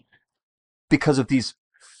Germany because of these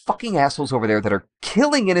fucking assholes over there that are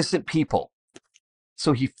killing innocent people.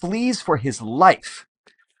 So he flees for his life.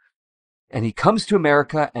 And he comes to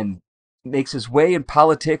America and makes his way in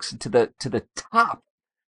politics to the top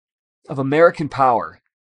of American power.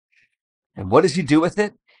 And what does he do with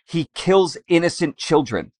it? He kills innocent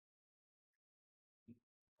children.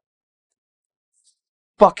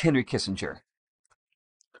 Fuck Henry Kissinger.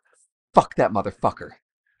 Fuck that motherfucker.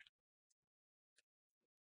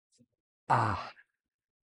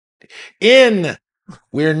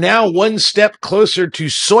 We're now one step closer to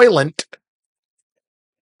Soylent.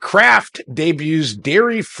 Kraft debuts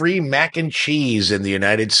dairy-free mac and cheese in the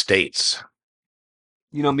United States.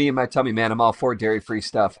 You know me and my tummy, man. I'm all for dairy-free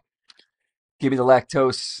stuff. Give me the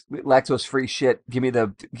lactose-free shit. Give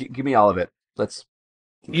me all of it.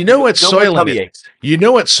 You know what Soylent is? You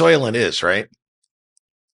know what Soylent is, right?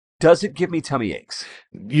 Does it give me tummy aches?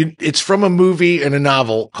 It's from a movie and a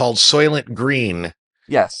novel called Soylent Green.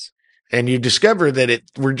 Yes. And you discover that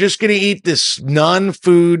we're just going to eat this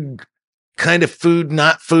non-food kind of food,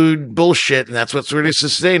 not food bullshit, and that's what's really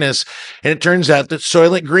sustain us. And it turns out that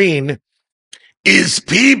Soylent Green is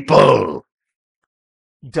people.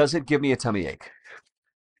 Does it give me a tummy ache?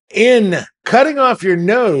 In cutting off your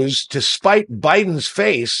nose to spite Biden's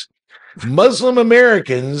face, Muslim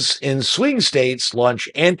Americans in swing states launch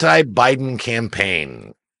anti-Biden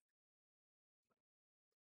campaign.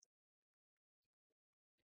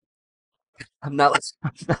 I'm not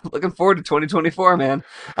looking forward to 2024, man.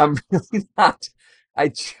 I'm really not. I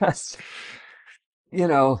just,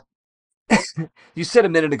 you said a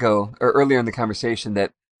minute ago or earlier in the conversation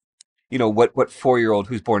that, what 4-year-old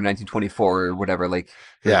who's born in 1924 or whatever,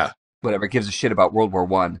 whatever, gives a shit about World War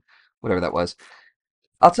I, whatever that was.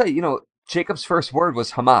 I'll tell you, Jacob's first word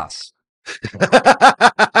was Hamas.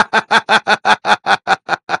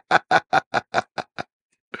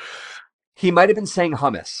 He might have been saying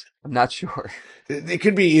hummus. I'm not sure. It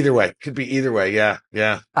could be either way.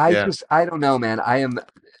 Yeah. I don't know, man. I am,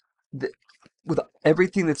 with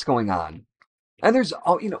everything that's going on, and there's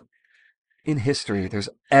all, in history, there's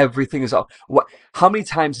everything is all. How many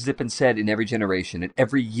times has it been said in every generation, in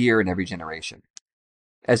every year, in every generation,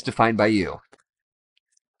 as defined by you?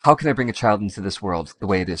 How can I bring a child into this world the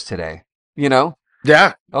way it is today? Yeah.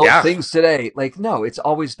 Things today. Like, no, it's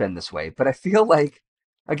always been this way. But I feel like,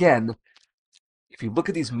 again, if you look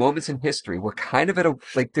at these moments in history, we're kind of at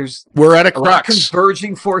we're at a crux.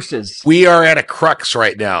 Converging forces. We are at a crux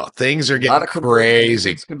right now. Things are getting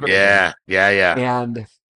crazy. Yeah. And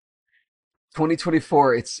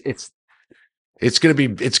 2024, it's gonna be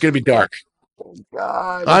dark. Oh,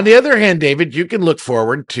 God. On the other hand, David, you can look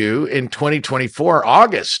forward to in 2024,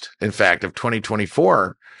 August, in fact, of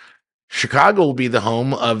 2024, Chicago will be the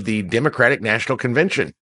home of the Democratic National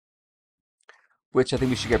Convention. Which I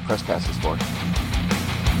think we should get press passes for.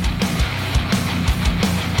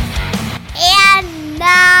 And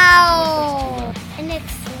now, an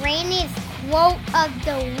extraneous quote of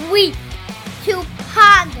the week to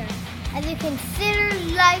ponder as you consider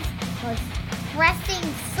life's most pressing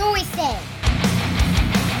choices.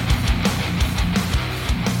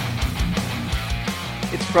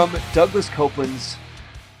 It's from Douglas Coupland's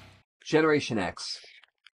Generation X.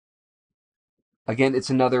 Again, it's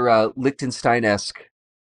another Liechtenstein-esque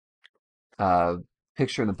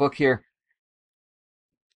picture in the book here.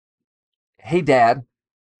 Hey, Dad,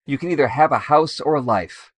 you can either have a house or a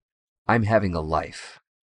life. I'm having a life.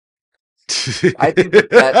 I think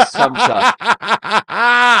that sums up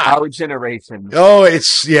our generation. Oh,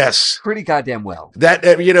 yes, pretty goddamn well. That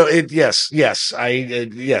yes.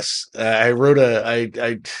 I wrote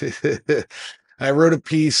I wrote a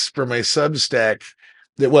piece for my Substack.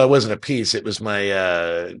 It wasn't a piece. It was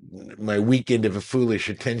my weekend of a foolish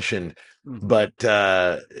attention. But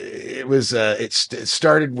it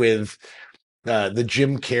started with the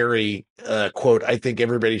Jim Carrey quote, I think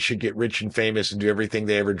everybody should get rich and famous and do everything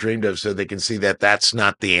they ever dreamed of so they can see that that's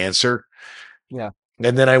not the answer. Yeah.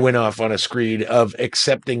 And then I went off on a screed of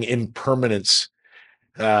accepting impermanence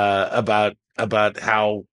about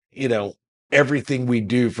how, everything we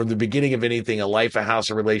do from the beginning of anything, a life, a house,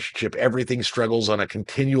 a relationship, everything struggles on a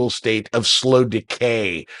continual state of slow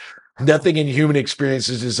decay. Nothing in human experience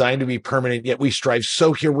is designed to be permanent, yet we strive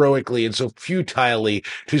so heroically and so futilely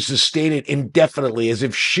to sustain it indefinitely, as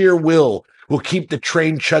if sheer will keep the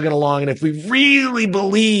train chugging along. And if we really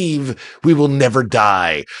believe we will never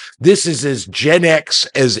die, this is as Gen X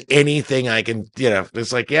as anything I can,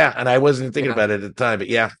 it's like, yeah. And I wasn't thinking about it at the time, but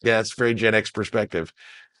yeah, it's very Gen X perspective.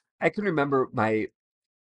 I can remember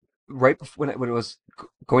right before when I was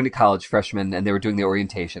going to college, freshman, and they were doing the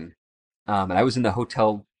orientation. And I was in the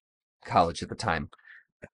hotel college at the time.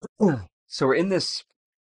 So we're in this,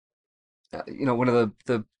 one of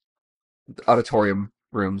the auditorium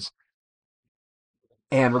rooms,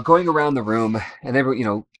 and we're going around the room, and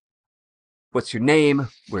everyone, what's your name?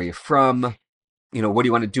 Where are you from? What do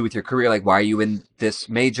you want to do with your career? Like, why are you in this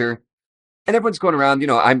major? And everyone's going around,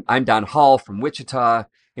 I'm Don Hall from Wichita.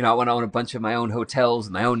 I want to own a bunch of my own hotels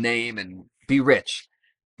in my own name and be rich.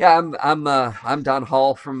 Yeah, I'm Don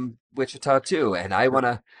Hall from Wichita too, and I want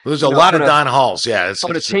to. There's a lot of Don Halls. Yeah,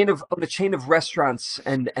 own a chain of restaurants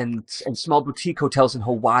and small boutique hotels in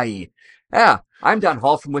Hawaii. Yeah, I'm Don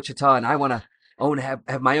Hall from Wichita, and I want to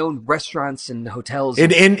have my own restaurants and hotels.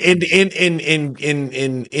 In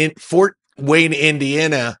Fort Wayne,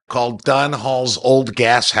 Indiana, called Don Hall's Old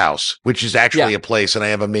Gas House, which is actually a place, and I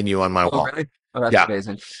have a menu on my wall. Really? Oh, that's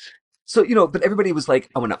amazing. So, but everybody was like,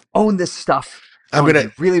 I want to own this stuff. I'm going to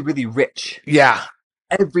be really, really rich. Yeah.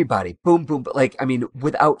 Everybody, boom, boom.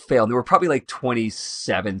 Without fail. And there were probably like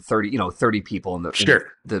 27, 30, 30 people in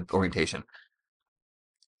the orientation.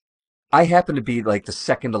 I happened to be like the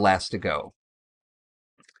second to last to go.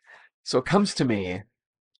 So it comes to me.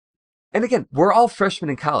 And again, we're all freshmen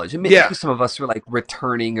in college. And maybe some of us were like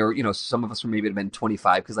returning, or, some of us were maybe have been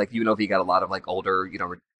 25, because like, UNLV got a lot of like older,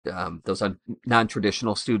 those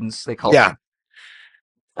non-traditional students, they call them.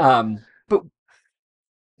 But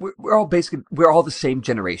we're all the same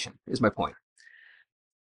generation, is my point.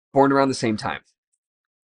 Born around the same time.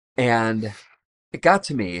 And it got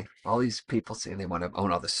to me, all these people saying they want to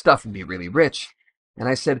own all this stuff and be really rich. And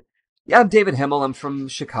I said, yeah, I'm David Himmel. I'm from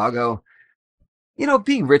Chicago.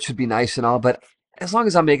 Being rich would be nice and all, but as long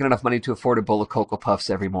as I'm making enough money to afford a bowl of Cocoa Puffs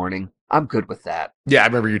every morning, I'm good with that. Yeah, I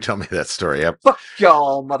remember you telling me that story. Yep. Fuck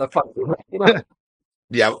y'all, motherfucker.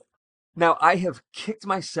 Yeah. Now, I have kicked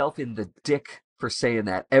myself in the dick for saying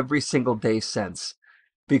that every single day since,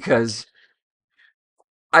 because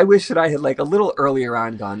I wish that I had, like, a little earlier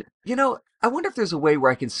on gone, I wonder if there's a way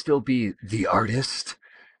where I can still be the artist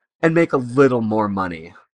and make a little more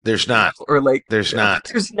money. There's not. Or like, there's not.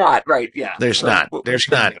 There's not, right? Yeah. There's not. There's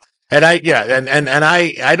not. And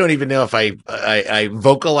I don't even know if I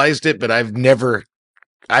vocalized it, but I've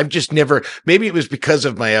just never, maybe it was because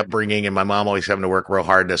of my upbringing and my mom always having to work real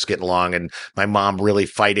hard and us getting along, and my mom really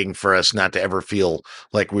fighting for us not to ever feel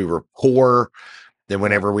like we were poor. Then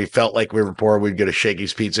whenever we felt like we were poor, we'd go to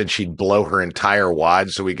Shakey's Pizza and she'd blow her entire wad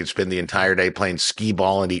so we could spend the entire day playing skee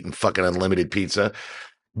ball and eating fucking unlimited pizza.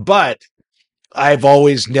 But I've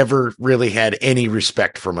always never really had any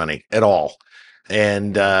respect for money at all.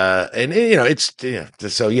 And it's,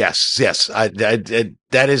 so yes,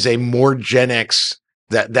 that is a more Gen X,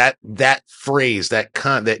 that phrase,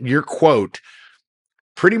 that your quote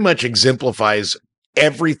pretty much exemplifies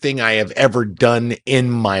everything I have ever done in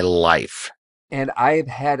my life. And I've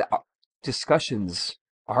had discussions,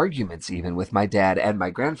 arguments even with my dad and my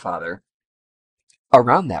grandfather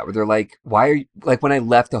around that, where they're like, why are you, like, when I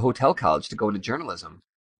left the hotel college to go into journalism,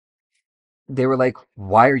 they were like,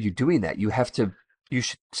 why are you doing that? You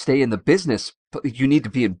should stay in the business, but you need to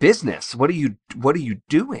be in business. What are you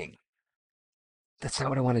doing? That's not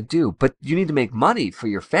what I want to do. But you need to make money for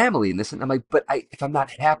your family and this. And I'm like, but if I'm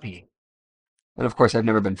not happy, and of course I've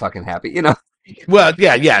never been fucking happy, Well,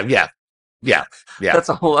 yeah. That's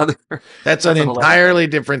a whole other. That's an entirely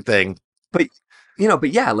different thing. But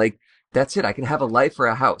yeah, like, that's it. I can have a life or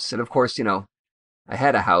a house, and of course, I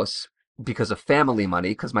had a house because of family money,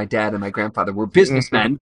 because my dad and my grandfather were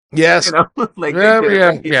businessmen. Yes. Like,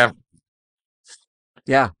 yeah.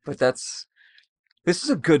 But this is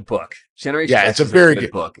a good book. Generation X it's a very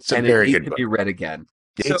good book. It's a very good book. To be read again.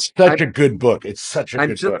 It's such a good book. It's such a good book.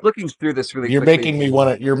 I'm just looking through this really You're quickly.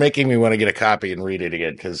 You're making me want to get a copy and read it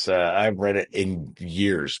again, because I've read it in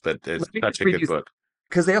years, but it's such a good book.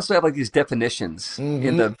 Because they also have, like, these definitions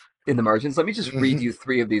in the margins. Let me just read you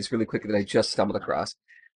 3 of these really quickly that I just stumbled across.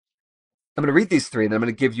 I'm going to read these 3, and then I'm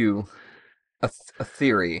going to give you a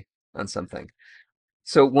theory on something.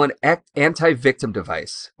 So, one, anti-victim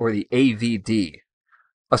device, or the AVD.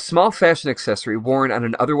 A small fashion accessory worn on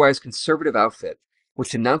an otherwise conservative outfit,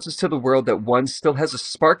 which announces to the world that one still has a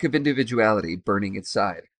spark of individuality burning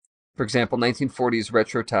inside. For example, 1940s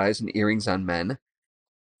retro ties and earrings on men,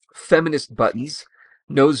 feminist buttons,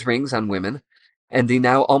 nose rings on women, and the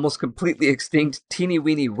now almost completely extinct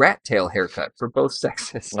teeny-weeny rat tail haircut for both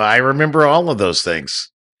sexes. I remember all of those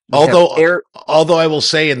things. Although I will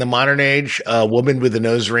say, in the modern age, a woman with a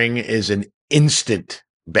nose ring is an instant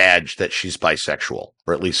badge that she's bisexual,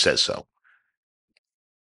 or at least says so.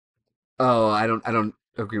 Oh, I don't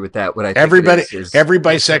agree with that. What I think every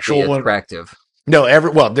bisexual woman attractive. No,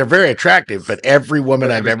 they're very attractive, but every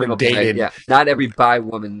woman I've ever dated, not every bi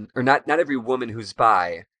woman, or not every woman who's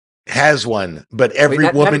bi has one, but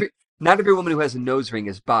not every woman who has a nose ring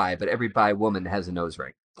is bi, but every bi woman has a nose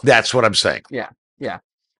ring. That's what I'm saying. Yeah.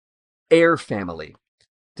 Air family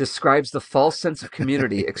describes the false sense of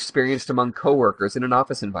community experienced among coworkers in an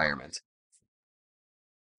office environment.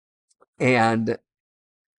 And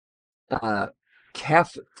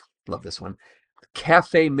love this one.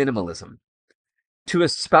 Cafe minimalism. To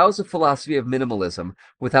espouse a philosophy of minimalism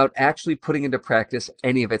without actually putting into practice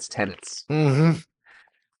any of its tenets. Mm-hmm.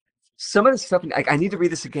 Some of the stuff, I need to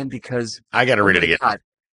read this again, because I got to read it again. God,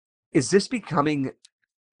 is this becoming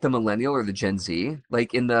the millennial or the Gen Z?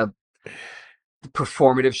 Like, in the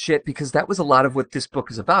performative shit? Because that was a lot of what this book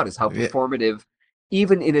is about, is how performative,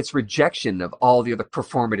 even in its rejection of all the other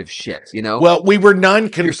performative shit, Well, we were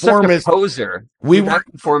nonconformists. You're such a poser. We were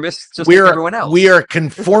nonconformists, just like everyone else. We are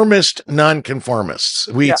conformist nonconformists.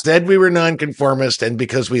 We said we were nonconformist, and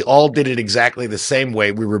because we all did it exactly the same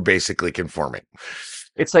way, we were basically conforming.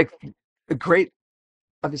 It's like a great.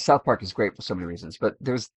 I mean, South Park is great for so many reasons, but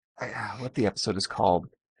there's what the episode is called,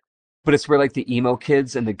 but it's where, like, the emo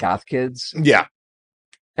kids and the goth kids. Yeah.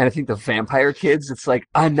 And I think the vampire kids, it's like,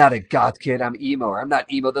 I'm not a goth kid, I'm emo, or I'm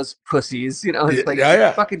not emo, those pussies, It's like,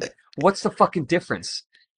 fucking, what's the fucking difference?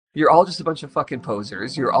 You're all just a bunch of fucking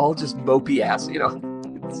posers. You're all just mopey ass,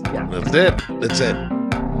 That's it.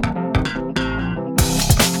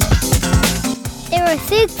 for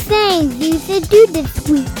 6 things you should do this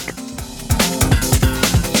week.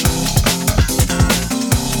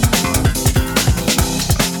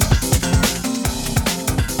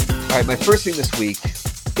 All right, my first thing this week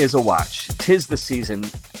is a watch. 'Tis the season.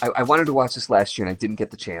 I wanted to watch this last year and I didn't get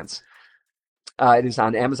the chance. It is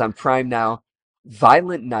on Amazon Prime now.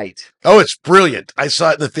 Violent Night. Oh, it's brilliant. I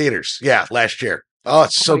saw it in the theaters. Yeah, last year. Oh,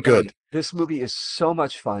 it's so good. God. This movie is so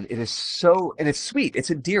much fun. It is and it's sweet.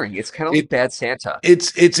 It's endearing. It's kind of like Bad Santa.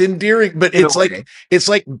 It's endearing, but it's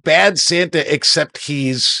like Bad Santa, except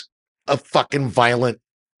he's a fucking violent.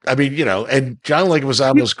 I mean, and John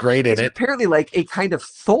Leguizamo was great in it. Apparently, like a kind of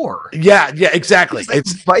Thor. Yeah, exactly. He's like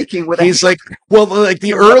it's Viking with. He's like, well, like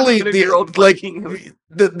the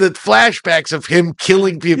flashbacks of him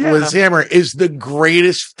killing people with his hammer is the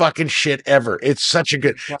greatest fucking shit ever. It's such a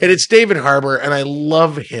good, and it's David Harbour, and I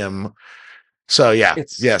love him. So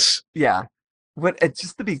yes, But at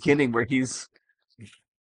just the beginning where he's,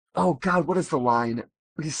 oh God, what is the line?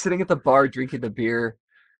 He's sitting at the bar drinking the beer.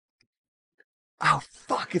 Oh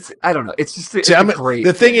fuck! I don't know. It's just great.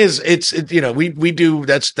 The thing is, we do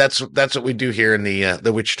that's what we do here in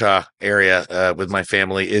the Wichita area with my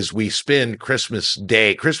family is we spend Christmas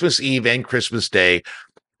Eve and Christmas Day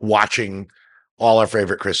watching all our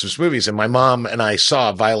favorite Christmas movies. And my mom and I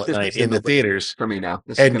saw Violent Night in the theaters for me now.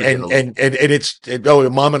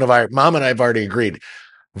 Mom and I have already agreed.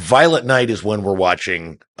 Violent Night is when we're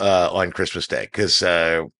watching on Christmas Day because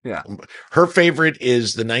her favorite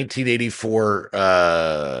is the 1984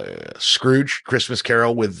 Scrooge Christmas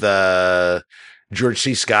Carol with George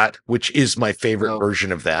C. Scott, which is my favorite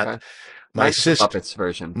version of that. Okay. My sister's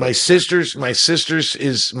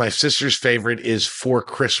favorite is Four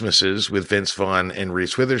Christmases with Vince Vaughn and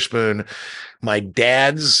Reese Witherspoon. My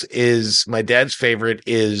dad's favorite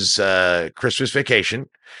is Christmas Vacation.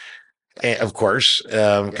 Of course,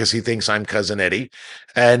 because he thinks I'm Cousin Eddie,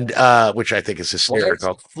 and which I think is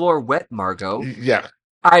hysterical. Floor Wet Margot. Yeah.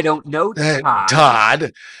 I don't know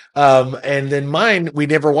Todd. And then mine, we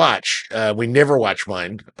never watch. We never watch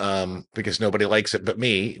mine because nobody likes it but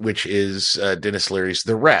me, which is Dennis Leary's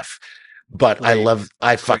The Ref. But right.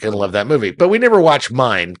 I fucking love that movie. But we never watch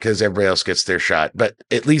mine because everybody else gets their shot. But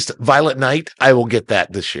at least Violent Night, I will get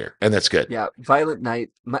that this year, and that's good. Yeah, Violent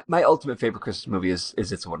Night. My ultimate favorite Christmas movie is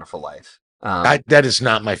It's a Wonderful Life. That is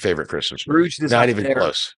not my favorite Christmas movie. Not even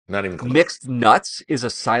close. Mixed Nuts is a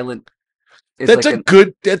silent. That's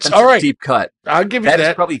that's all right. Deep cut. I'll give you that.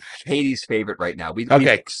 That's probably Katie's favorite right now. We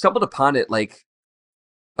stumbled upon it like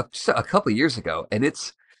a couple years ago, and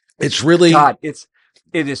it's really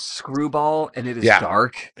it is screwball and it is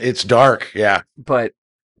dark. It's dark, yeah. But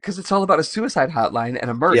because it's all about a suicide hotline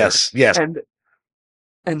and a murder. Yes. And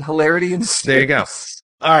hilarity and there you go.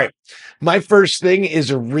 All right. My first thing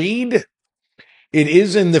is a read. It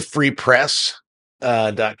is in the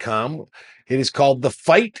freepress.com. It is called The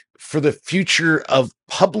Fight for the Future of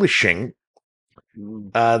Publishing.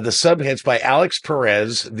 The subhead's by Alex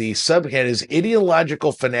Perez. The subhead is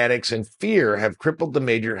Ideological fanatics and fear have crippled the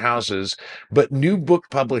major houses, but new book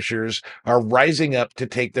publishers are rising up to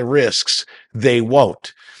take the risks they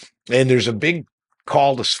won't. And there's a big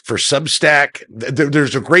call for Substack.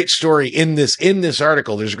 There's a great story in this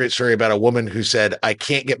article. There's a great story about a woman who said, I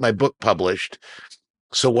can't get my book published.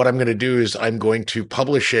 So what I'm going to do is I'm going to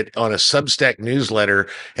publish it on a Substack newsletter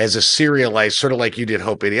as a serialized, sort of like you did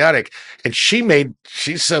Hope Idiotic. And she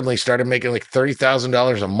suddenly started making like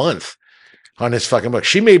 $30,000 a month on this fucking book.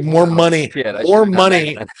 She made more money.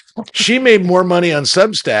 She made more money on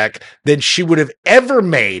Substack than she would have ever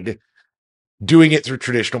made doing it through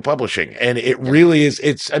traditional publishing. And it really is,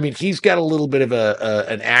 he's got a little bit of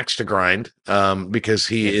an axe to grind, because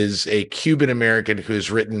he is a Cuban American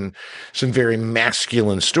who's written some very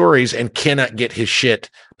masculine stories and cannot get his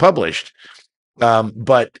shit published.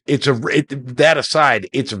 But that aside,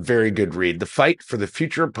 it's a very good read. The Fight for the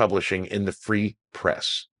Future of Publishing in the Free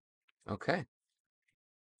Press. Okay.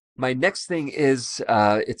 My next thing is,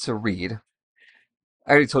 it's a read.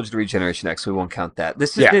 I already told you to read Generation X, so we won't count that.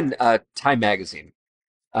 This has been Time Magazine.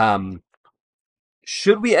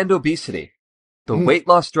 Should we end obesity? The weight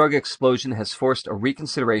loss drug explosion has forced a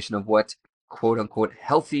reconsideration of what, quote unquote,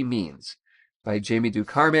 healthy means, by Jamie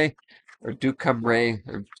Ducarme, or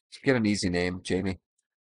get an easy name, Jamie.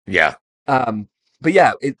 Yeah. But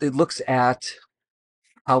yeah, it looks at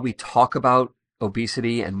how we talk about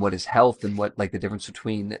obesity and what is health and what, like, the difference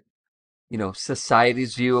between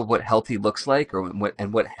society's view of what healthy looks like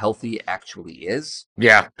and what healthy actually is.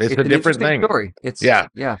 Yeah, it's a different thing. Story. Yeah.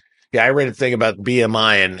 Yeah, I read a thing about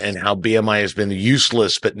BMI and how BMI has been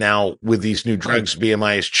useless, but now with these new drugs,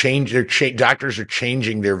 BMI has changed. Doctors are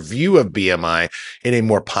changing their view of BMI in a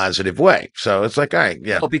more positive way. So it's like, all right,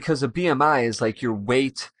 yeah. Well, because a BMI is like your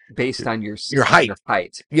weight based on your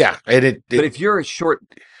height. Yeah, and but if you're short,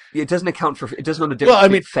 it doesn't account for. It doesn't know the difference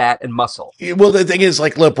between fat and muscle. Well, the thing is,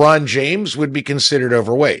 like LeBron James would be considered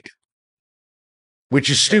overweight, which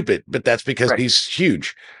is stupid, but that's because he's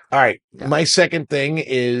huge. All right. Yeah. My second thing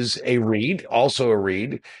is also a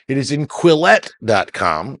read. It is in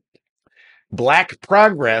Quillette.com. Black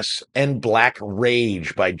Progress and Black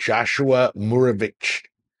Rage by Joshua Muravich.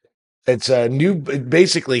 It's a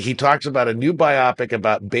basically, he talks about a new biopic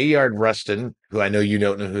about Bayard Rustin, who I know you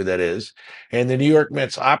don't know who that is, and the New York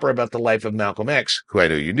Mets opera about the life of Malcolm X, who I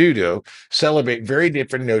know you do, celebrate very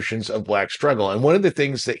different notions of Black struggle. And one of the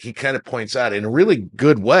things that he kind of points out in a really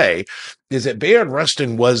good way is that Bayard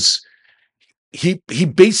Rustin he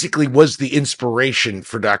basically was the inspiration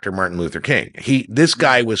for Dr. Martin Luther King. This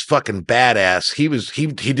guy was fucking badass. He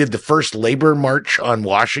did the first labor march on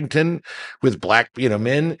Washington with black,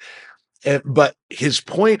 men. But his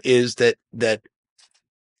point is that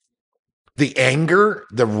the anger,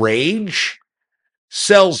 the rage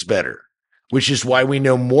sells better, which is why we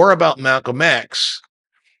know more about Malcolm X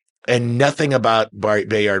and nothing about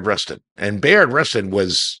Bayard Rustin. And Bayard Rustin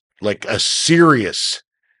was like a serious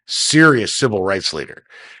civil rights leader.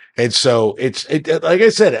 And so like I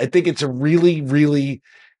said, I think it's a really, really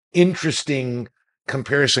interesting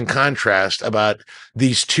comparison contrast about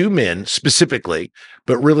these two men specifically,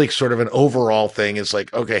 but really sort of an overall thing is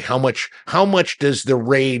like, okay, how much does the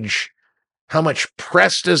rage, how much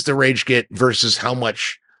press does the rage get versus how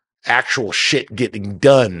much actual shit getting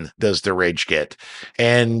done does the rage get?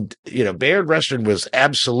 And, Bayard Rustin was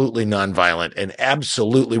absolutely nonviolent and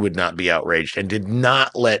absolutely would not be outraged and did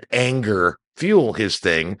not let anger fuel his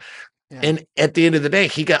thing. Yeah. And at the end of the day,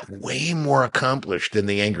 he got way more accomplished than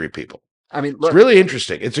the angry people. I mean, look, it's really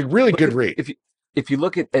interesting. It's a really good read. If you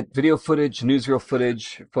look at video footage, newsreel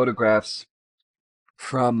footage, photographs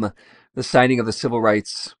from the signing of the Civil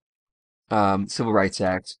Rights Act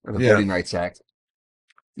or the Voting Rights Act,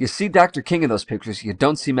 you see Dr. King in those pictures. You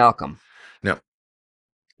don't see Malcolm. No.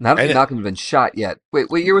 I don't think Malcolm had been shot yet. Wait,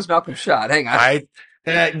 what year was Malcolm shot? Hang on.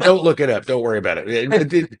 Don't look it up. Don't worry about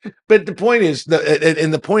it. But the point is,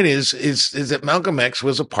 is that Malcolm X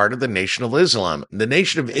was a part of the Nation of Islam. The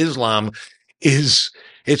Nation of Islam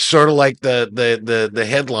it's sort of like the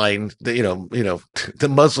headline, the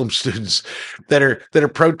Muslim students that are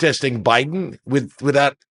protesting Biden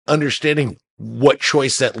without understanding what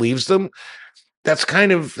choice that leaves them. That's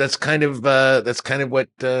kind of what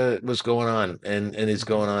was going on and is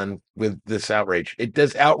going on with this outrage.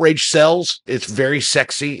 Outrage sells. It's very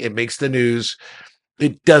sexy. It makes the news.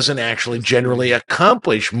 It doesn't actually generally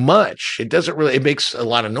accomplish much. It makes a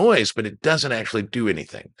lot of noise, but it doesn't actually do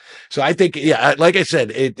anything. So I think, like I said,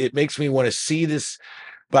 it makes me want to see this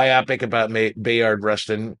biopic about Bayard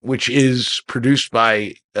Rustin, which is produced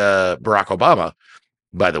by Barack Obama,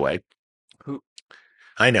 by the way.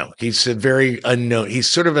 I know he's a very unknown. He's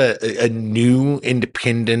sort of a new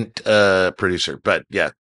independent producer, but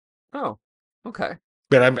yeah. Oh, okay.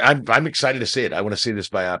 But I'm excited to see it. I want to see this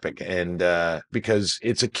biopic, and because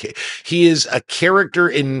he is a character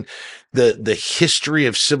in the history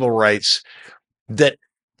of civil rights that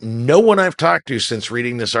no one I've talked to since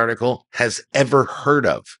reading this article has ever heard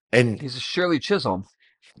of. And he's a Shirley Chisholm.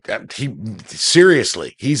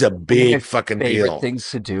 He's a big fucking deal. Favorite things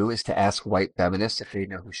to do is to ask white feminists if they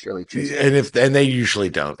know who Shirley Chisholm is. And they usually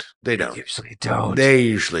don't. They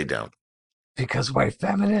usually don't. Because white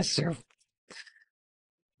feminists are.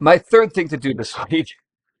 My third thing to do this week.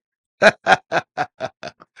 And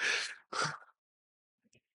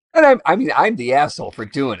I'm the asshole for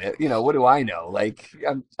doing it. What do I know? Like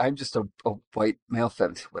I'm just a white male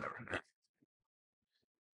feminist, whatever.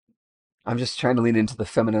 I'm just trying to lean into the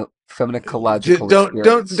feminine-ecological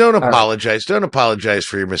experience. Don't apologize. Right. Don't apologize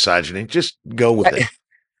for your misogyny. Just go with it.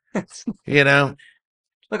 Look,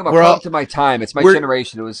 I'm a product of my time. It's my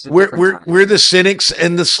generation. It was we're the cynics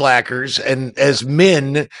and the slackers, and as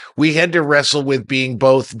men, we had to wrestle with being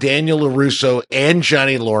both Daniel LaRusso and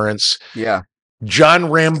Johnny Lawrence. Yeah.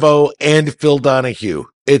 John Rambo and Phil Donahue.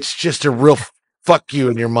 It's just a real fuck you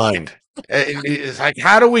in your mind. It's like,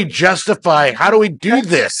 how do we do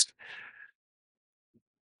this?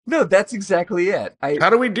 No, that's exactly it. How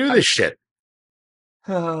do we do this shit?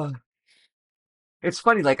 It's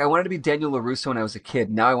funny. Like, I wanted to be Daniel LaRusso when I was a kid.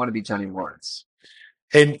 Now I want to be Johnny Lawrence.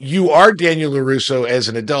 And you are Daniel LaRusso as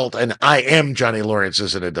an adult, and I am Johnny Lawrence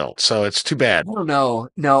as an adult. So it's too bad. I don't know.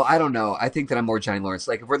 No, I don't know. I think that I'm more Johnny Lawrence.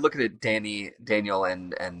 Like, if we're looking at Daniel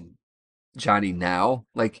and Johnny now,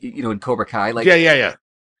 like, in Cobra Kai. Like, yeah.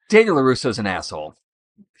 Daniel LaRusso's an asshole.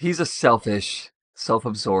 He's a selfish,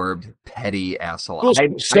 self-absorbed, petty asshole.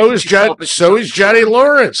 Well, so is Johnny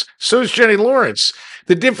Lawrence. So is Johnny Lawrence.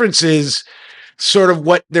 The difference is sort of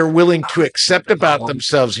what they're willing to accept about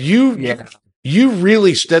themselves. You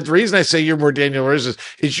really, the reason I say you're more Daniel Lawrence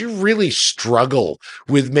is you really struggle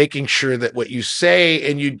with making sure that what you say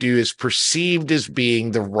and you do is perceived as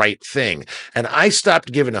being the right thing. And I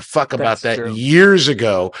stopped giving a fuck about that years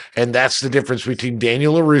ago. And that's the difference between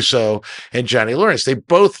Daniel LaRusso and Johnny Lawrence. They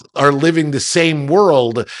both are living the same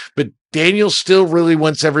world, but Daniel still really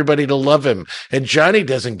wants everybody to love him. And Johnny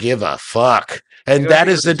doesn't give a fuck. And that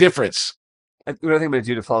is the difference. What I think I'm going to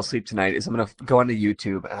do to fall asleep tonight is I'm going to go onto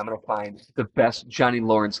YouTube and I'm going to find the best Johnny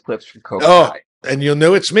Lawrence clips from Cobra Kai. And you'll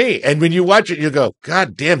know it's me. And when you watch it, you'll go,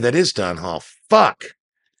 God damn, that is Don Hall. Fuck.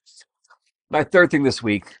 My third thing this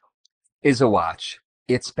week is a watch.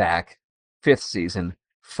 It's back. 5th season.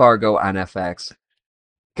 Fargo on FX.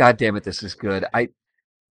 God damn it, this is good.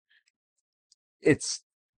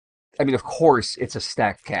 Of course, it's a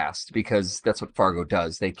stacked cast because that's what Fargo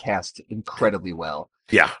does. They cast incredibly well.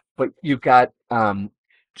 Yeah. But you've got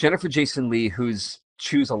Jennifer Jason Leigh, who's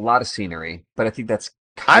chews a lot of scenery, but I think that's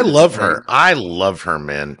I love her. I love her,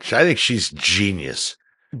 man. I think she's genius.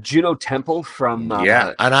 Juno Temple from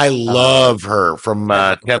and I love her from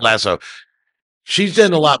Ted Lasso. She's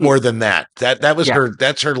done a lot more than that. That was her.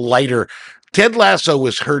 That's her lighter. Ted Lasso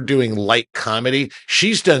was her doing light comedy.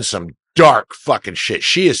 She's done some dark fucking shit.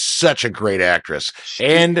 She is such a great actress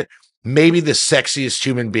and maybe the sexiest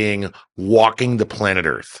human being walking the planet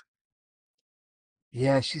Earth.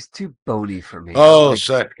 Yeah, she's too bony for me.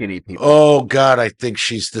 Skinny people. Oh God, I think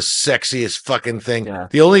she's the sexiest fucking thing. Yeah.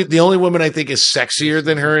 The only woman I think is sexier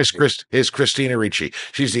than her is Christina Ricci.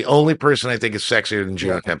 She's the only person I think is sexier than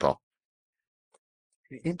Juno Temple.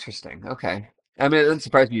 Interesting. Okay. I mean, it doesn't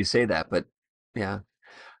surprise me you say that, but yeah.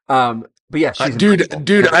 But yeah, she's dude.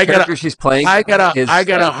 I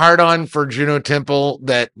got a hard on for Juno Temple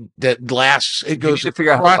that lasts. It goes to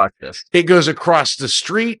figure out how to watch this. It goes across the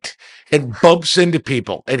street and bumps into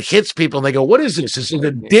people and hits people, and they go, "What is this? Is it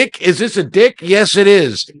a dick? Is this a dick? Yes, it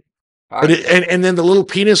is." But and then the little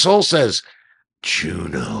penis hole says,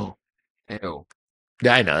 "Juno." Ew.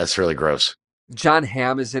 Yeah, I know that's really gross. John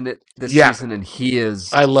Hamm is in it this season, and he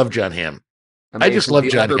is. I love John Hamm. I just love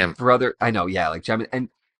John Hamm. Brother, I know. Yeah, like John and.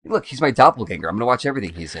 Look, he's my doppelganger. I'm going to watch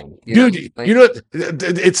everything he's in.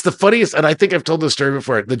 It's the funniest, and I think I've told this story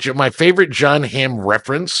before. My favorite John Hamm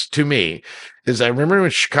reference to me is I remember in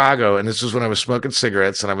Chicago, and this was when I was smoking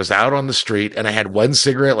cigarettes, and I was out on the street, and I had one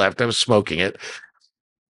cigarette left. I was smoking it.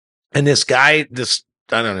 And this guy, I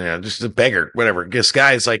don't know, just a beggar, whatever. This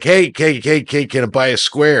guy is like, hey, can I buy a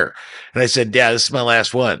square? And I said, yeah, this is my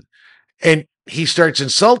last one. And he starts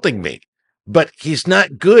insulting me. But he's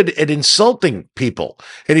not good at insulting people.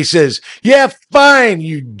 And he says, yeah, fine,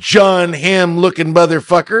 you John Hamm looking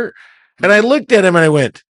motherfucker. And I looked at him and I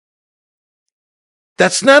went,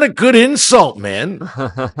 that's not a good insult, man.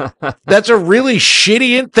 That's a really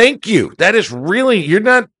shitty thank you. That is really, you're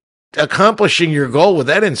not accomplishing your goal with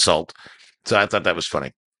that insult. So I thought that was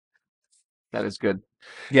funny. That is good.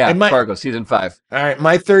 Yeah, Fargo, season 5. All right,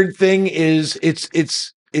 my third thing is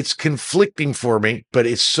it's conflicting for me, but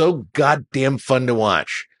it's so goddamn fun to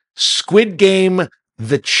watch. Squid Game,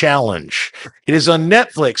 The Challenge. It is on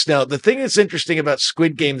Netflix. Now, the thing that's interesting about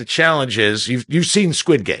Squid Game, The Challenge is you've seen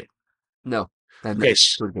Squid Game. No. Okay.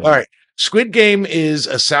 All right. Squid Game is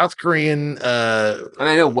a South Korean I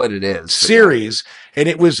know what it is. Series, and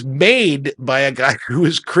it was made by a guy who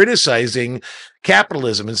was criticizing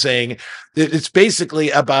capitalism and saying that it's basically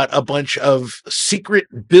about a bunch of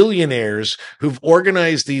secret billionaires who've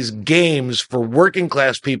organized these games for working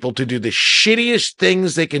class people to do the shittiest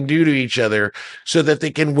things they can do to each other so that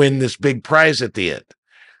they can win this big prize at the end.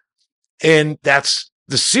 And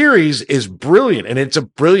the series is brilliant, and it's a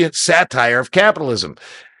brilliant satire of capitalism.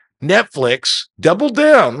 Netflix doubled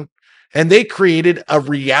down and they created a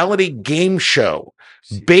reality game show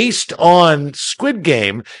based on Squid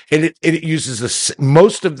Game, and it uses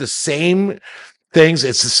most of the same things.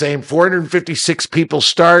 It's the same 456 people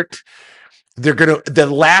start. The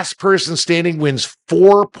last person standing wins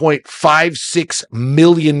 $4.56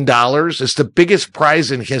 million. It's the biggest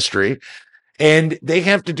prize in history. And they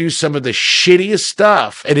have to do some of the shittiest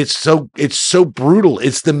stuff. And it's so brutal.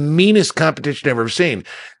 It's the meanest competition I've ever seen.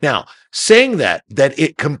 Now, saying that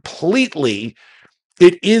it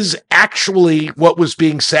is actually what was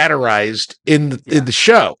being satirized in the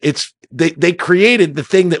show. They created the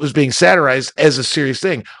thing that was being satirized as a serious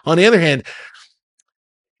thing. On the other hand,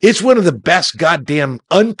 It's one of the best goddamn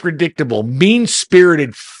unpredictable,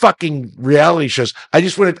 mean-spirited fucking reality shows. I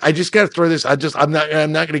just got to throw this. I'm not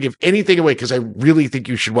going to give anything away because I really think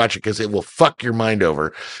you should watch it because it will fuck your mind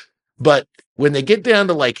over. But when they get down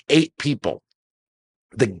to like 8 people,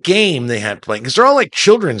 the game they have playing, because they're all like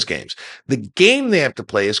children's games. The game they have to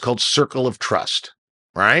play is called Circle of Trust,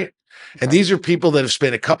 right? And these are people that have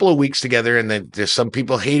spent a couple of weeks together, and then some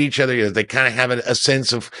people hate each other. They kind of have a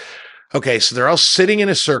sense of, okay, so they're all sitting in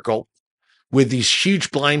a circle with these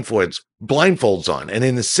huge blindfolds on. And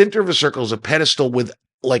in the center of a circle is a pedestal with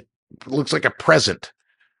like, looks like a present,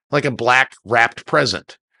 like a black wrapped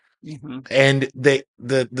present. Mm-hmm. And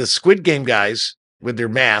the Squid Game guys with their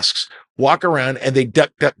masks walk around and they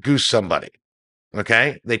duck goose somebody.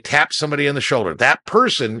 Okay. They tap somebody on the shoulder. That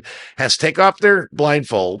person has to take off their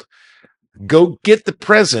blindfold, go get the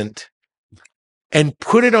present and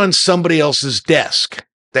put it on somebody else's desk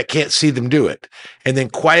that can't see them do it, and then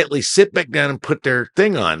quietly sit back down and put their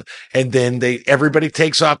thing on. And then everybody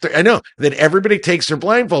takes off then everybody takes their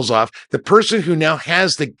blindfolds off. The person who now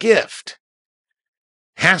has the gift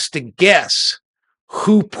has to guess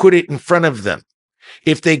who put it in front of them.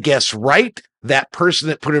 If they guess right, that person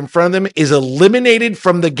that put it in front of them is eliminated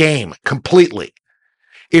from the game completely.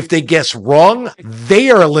 If they guess wrong, they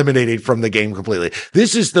are eliminated from the game completely.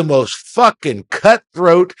 This is the most fucking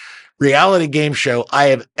cutthroat reality game show I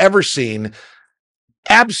have ever seen.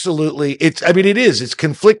 Absolutely. It's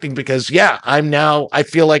conflicting because I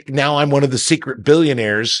feel like now I'm one of the secret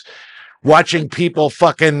billionaires watching people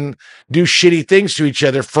fucking do shitty things to each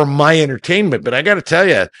other for my entertainment. But I got to tell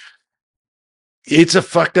you, it's a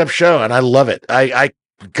fucked up show and I love it.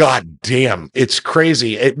 God damn, it's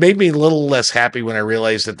crazy. It made me a little less happy when I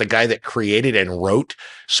realized that the guy that created and wrote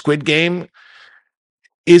Squid Game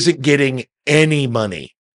isn't getting any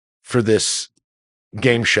money for this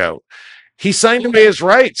game show. He signed away his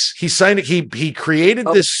rights. He signed it. He created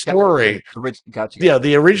this story. Gotcha. Yeah,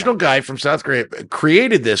 the original guy from South Korea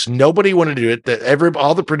created this. Nobody wanted to do it.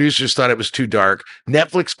 All the producers thought it was too dark.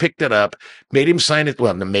 Netflix picked it up, made him sign it.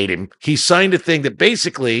 Well, made him. He signed a thing that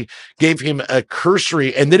basically gave him a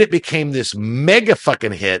cursory, and then it became this mega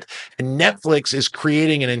fucking hit. And Netflix is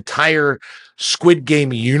creating an entire Squid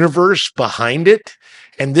Game universe behind it.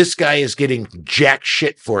 And this guy is getting jack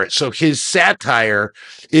shit for it. So his satire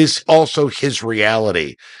is also his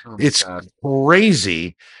reality. Oh, it's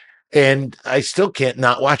crazy. And I still can't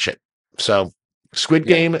not watch it. So Squid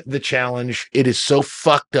Game, the challenge, it is so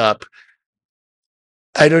fucked up.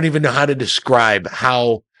 I don't even know how to describe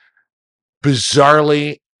how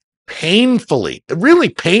bizarrely, really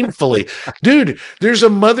painfully, dude, there's a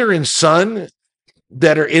mother and son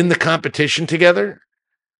that are in the competition together.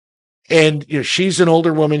 And she's an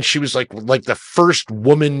older woman. She was like the first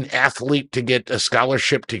woman athlete to get a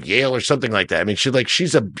scholarship to Yale or something like that. I mean, she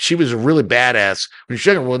was a really badass when she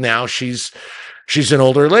was younger. Well, now she's an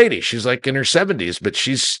older lady. She's like in her 70s, but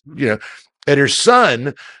she's, and her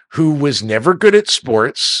son, who was never good at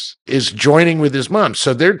sports, is joining with his mom.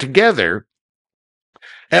 So they're together.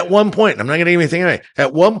 At one point, I'm not going to give anything away.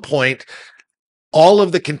 At one point, all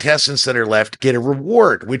of the contestants that are left get a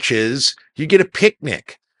reward, which is you get a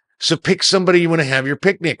picnic. So pick somebody you want to have your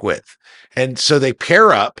picnic with. And so they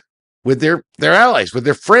pair up with their allies, with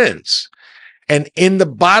their friends. And in the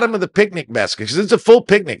bottom of the picnic basket, because it's a full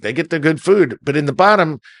picnic, they get the good food, but in the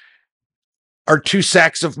bottom are 2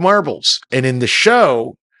 sacks of marbles. And in the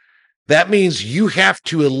show, that means you have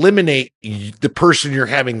to eliminate the person you're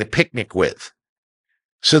having the picnic with.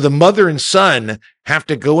 So the mother and son have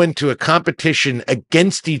to go into a competition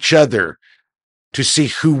against each other to see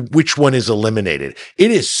which one is eliminated.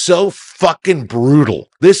 It is so fucking brutal.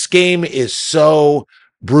 This game is so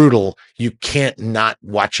brutal. You can't not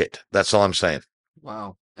watch it. That's all I'm saying.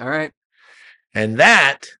 Wow. All right. And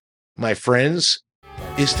that, my friends,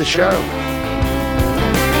 is the show.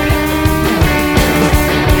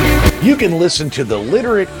 You can listen to the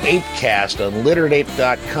Literate ApeCast on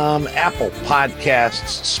literateape.com, Apple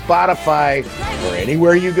Podcasts, Spotify, or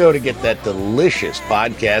anywhere you go to get that delicious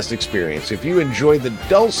podcast experience. If you enjoy the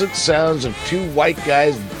dulcet sounds of 2 white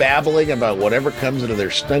guys babbling about whatever comes into their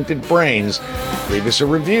stunted brains, leave us a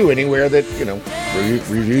review anywhere that,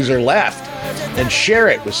 reviews are left, and share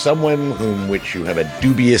it with someone which you have a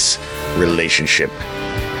dubious relationship.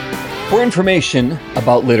 For information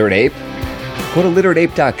about Literate Ape, go to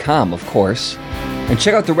literateape.com, of course, and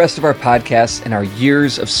check out the rest of our podcasts and our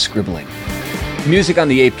years of scribbling. Music on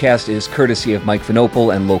the ApeCast is courtesy of Mike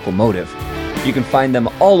Vinopal and Locomotive. You can find them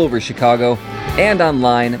all over Chicago and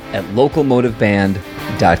online at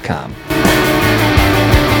locomotiveband.com.